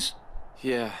 Hercules.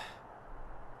 Yeah.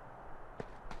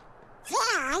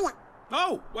 Yeah,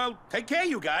 Oh, well, take care,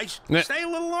 you guys. Yeah. Stay a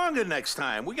little longer next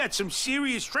time. We got some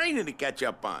serious training to catch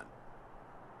up on.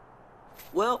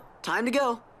 Well, time to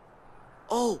go.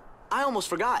 Oh, I almost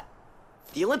forgot.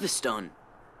 The Olympus Stone.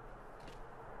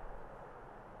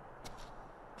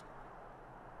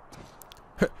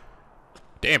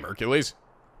 Damn, Hercules.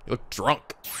 You look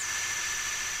drunk.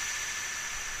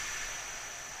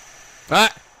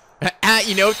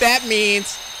 You know what that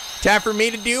means. Time for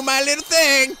me to do my little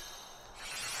thing.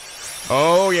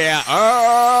 Oh, yeah.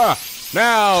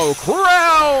 Now,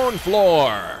 crown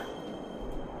floor.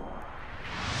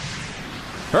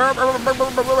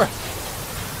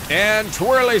 And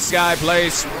twirly sky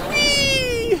place.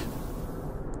 Whee!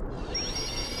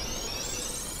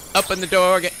 Up in the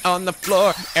door, get on the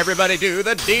floor. Everybody do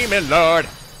the Demon Lord.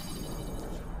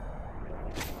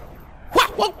 Wah,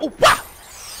 wah, wah, wah.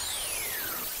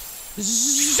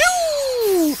 Zoo!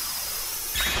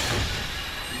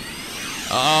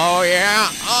 Oh yeah!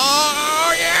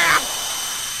 Oh yeah!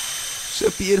 So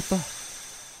beautiful.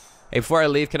 Hey, before I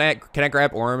leave, can I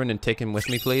grab Orman and take him with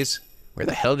me, please? Where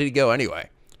the hell did he go anyway?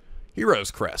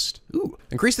 Hero's Crest. Ooh.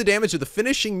 Increase the damage of the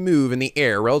finishing move in the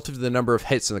air relative to the number of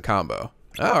hits in the combo.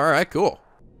 Oh, alright, cool.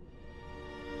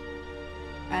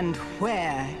 And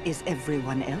where is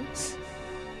everyone else?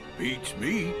 Beats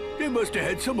me. They must have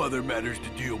had some other matters to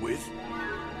deal with.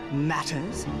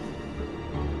 Matters?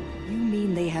 You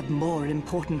mean they have more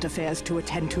important affairs to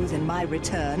attend to than my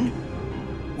return?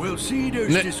 Well, see,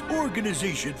 there's this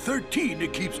Organization 13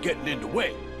 that keeps getting in the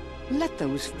way. Let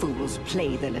those fools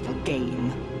play their little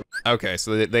game. Okay,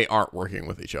 so they aren't working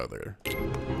with each other. The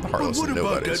But Heartless what and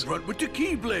about Nobodies. that runt with the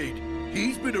Keyblade?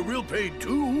 He's been a real pain,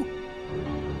 too.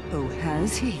 Oh,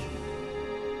 has he?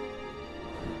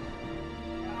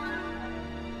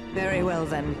 Very well,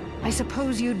 then. I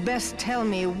suppose you'd best tell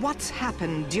me what's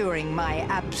happened during my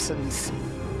absence.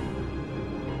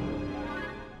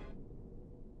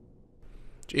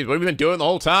 Jeez, what have you been doing the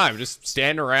whole time? Just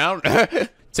standing around?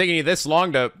 Taking you this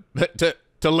long to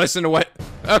listen to what...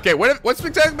 Okay, what's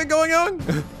exactly been going on?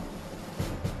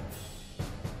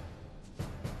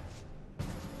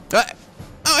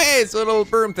 Oh, hey, it's little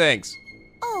broom things.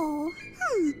 Oh,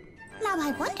 Now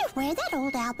I wonder where that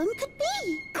old album could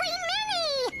be. Green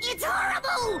Minnie! It's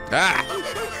horrible! Ah!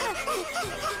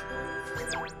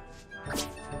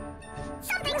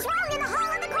 Something's wrong in the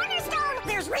hall of the cornerstone!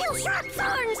 There's real sharp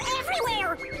thorns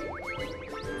everywhere!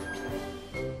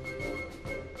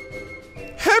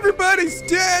 Everybody's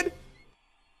dead!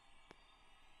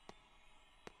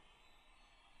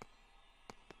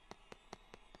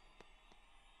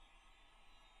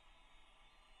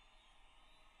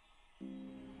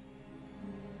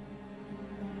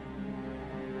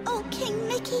 Oh, King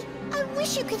Mickey, I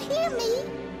wish you could hear me.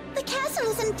 The castle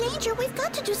is in danger. We've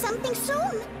got to do something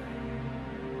soon.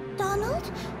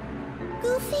 Donald?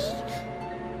 Goofy?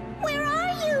 Where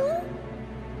are you?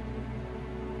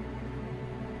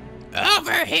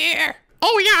 Over here!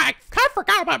 Oh yeah, I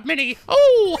forgot about Minnie.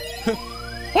 Oh!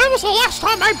 When was the last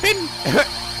time I've been...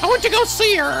 I went to go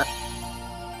see her.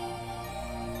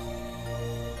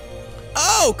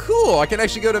 Oh, cool! I can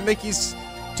actually go to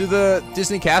to the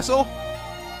Disney Castle?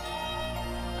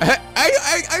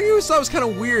 I always thought it was kind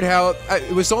of weird how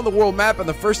it was on the world map in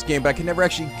the first game, but I could never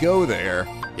actually go there.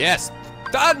 Yes,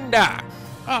 thunder!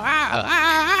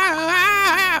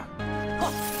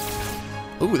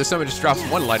 Ooh, this time it just drops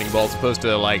one lightning bolt as opposed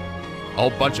to like a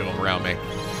whole bunch of them around me.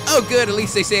 Oh good, at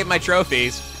least they saved my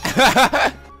trophies.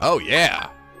 Oh yeah.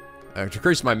 I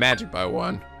decreased my magic by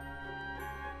 1.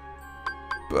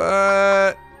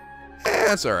 But,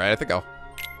 that's all right, I think I'll.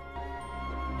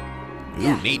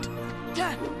 Ooh, neat.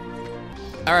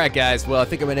 All right, guys, well, I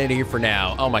think I'm gonna end it here for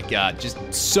now. Oh my God,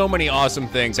 just so many awesome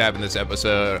things happened this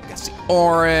episode. Got to see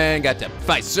Orin, got to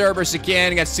fight Cerberus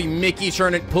again, got to see Mickey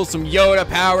trying to pull some Yoda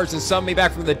powers and summon me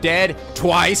back from the dead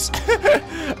twice.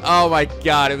 Oh my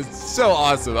God, it was so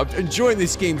awesome. I'm enjoying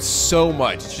this game so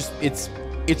much. It's just,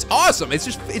 it's awesome.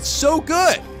 It's so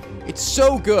good. It's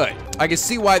so good. I can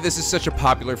see why this is such a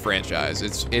popular franchise.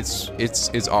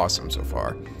 It's awesome so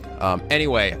far.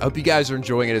 Anyway, I hope you guys are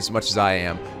enjoying it as much as I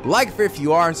am. Like if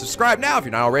you are, and subscribe now if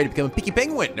you're not already to become a Picky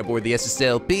Penguin aboard the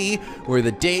SSLP, where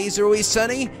the days are always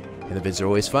sunny and the vids are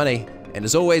always funny. And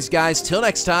as always, guys, till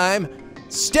next time,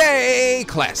 stay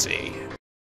classy.